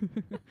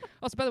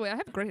 Also, by the way, I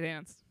have great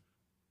hands.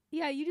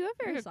 Yeah, you do have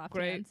I very got soft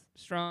great, hands.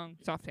 strong,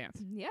 soft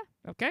hands. Yeah.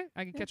 Okay?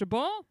 I can catch a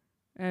ball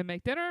and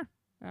make dinner.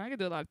 I can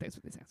do a lot of things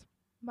with these hands.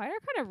 Mine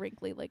are kind of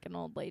wrinkly like an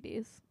old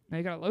lady's. Now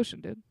you got a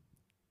lotion, dude.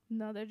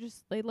 No,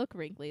 they look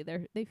wrinkly.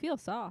 They feel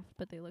soft,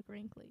 but they look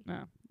wrinkly.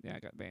 Oh, yeah, I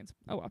got veins.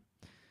 Oh, well.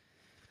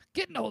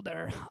 Getting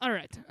older. All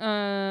right.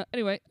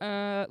 Anyway,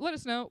 let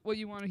us know what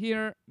you want to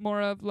hear more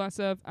of, less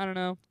of. I don't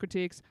know.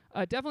 Critiques.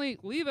 Definitely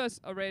leave us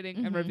a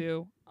rating and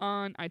review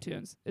on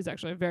iTunes. Is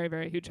actually a very,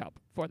 very huge help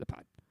for the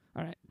pod.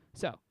 All right.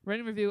 So,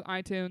 rating, review,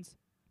 iTunes.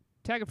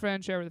 Tag a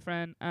friend, share with a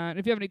friend. And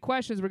if you have any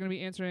questions, we're going to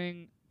be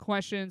answering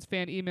questions,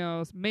 fan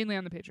emails, mainly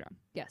on the Patreon.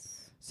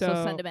 Yes.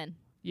 So send them in.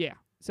 Yeah.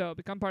 So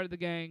become part of the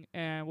gang,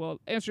 and we'll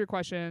answer your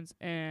questions,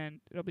 and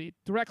it'll be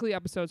directly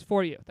episodes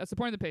for you. That's the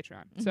point of the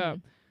Patreon.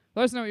 So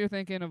let us know what you're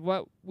thinking of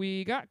what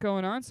we got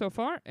going on so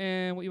far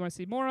and what you want to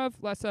see more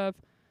of, less of.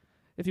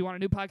 If you want a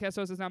new podcast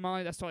host that's not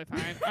Molly, that's totally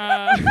fine.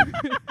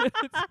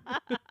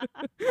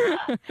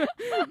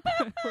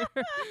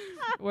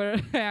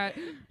 We're at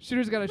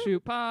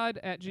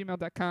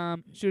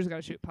shootersgottashootpod@gmail.com,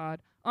 shootersgottashootpod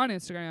on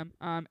Instagram,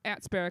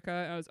 at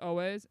Sperica as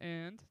always,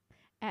 and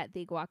at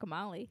the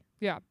guacamole.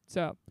 yeah,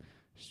 so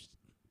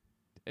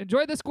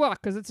enjoy this guac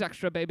because it's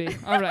extra, baby.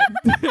 All right.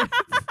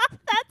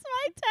 That's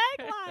my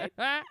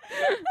tagline.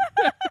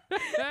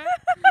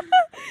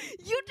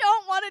 You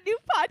don't want a new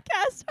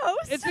podcast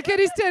host? It's the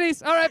kitty's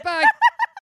titties. All right, bye.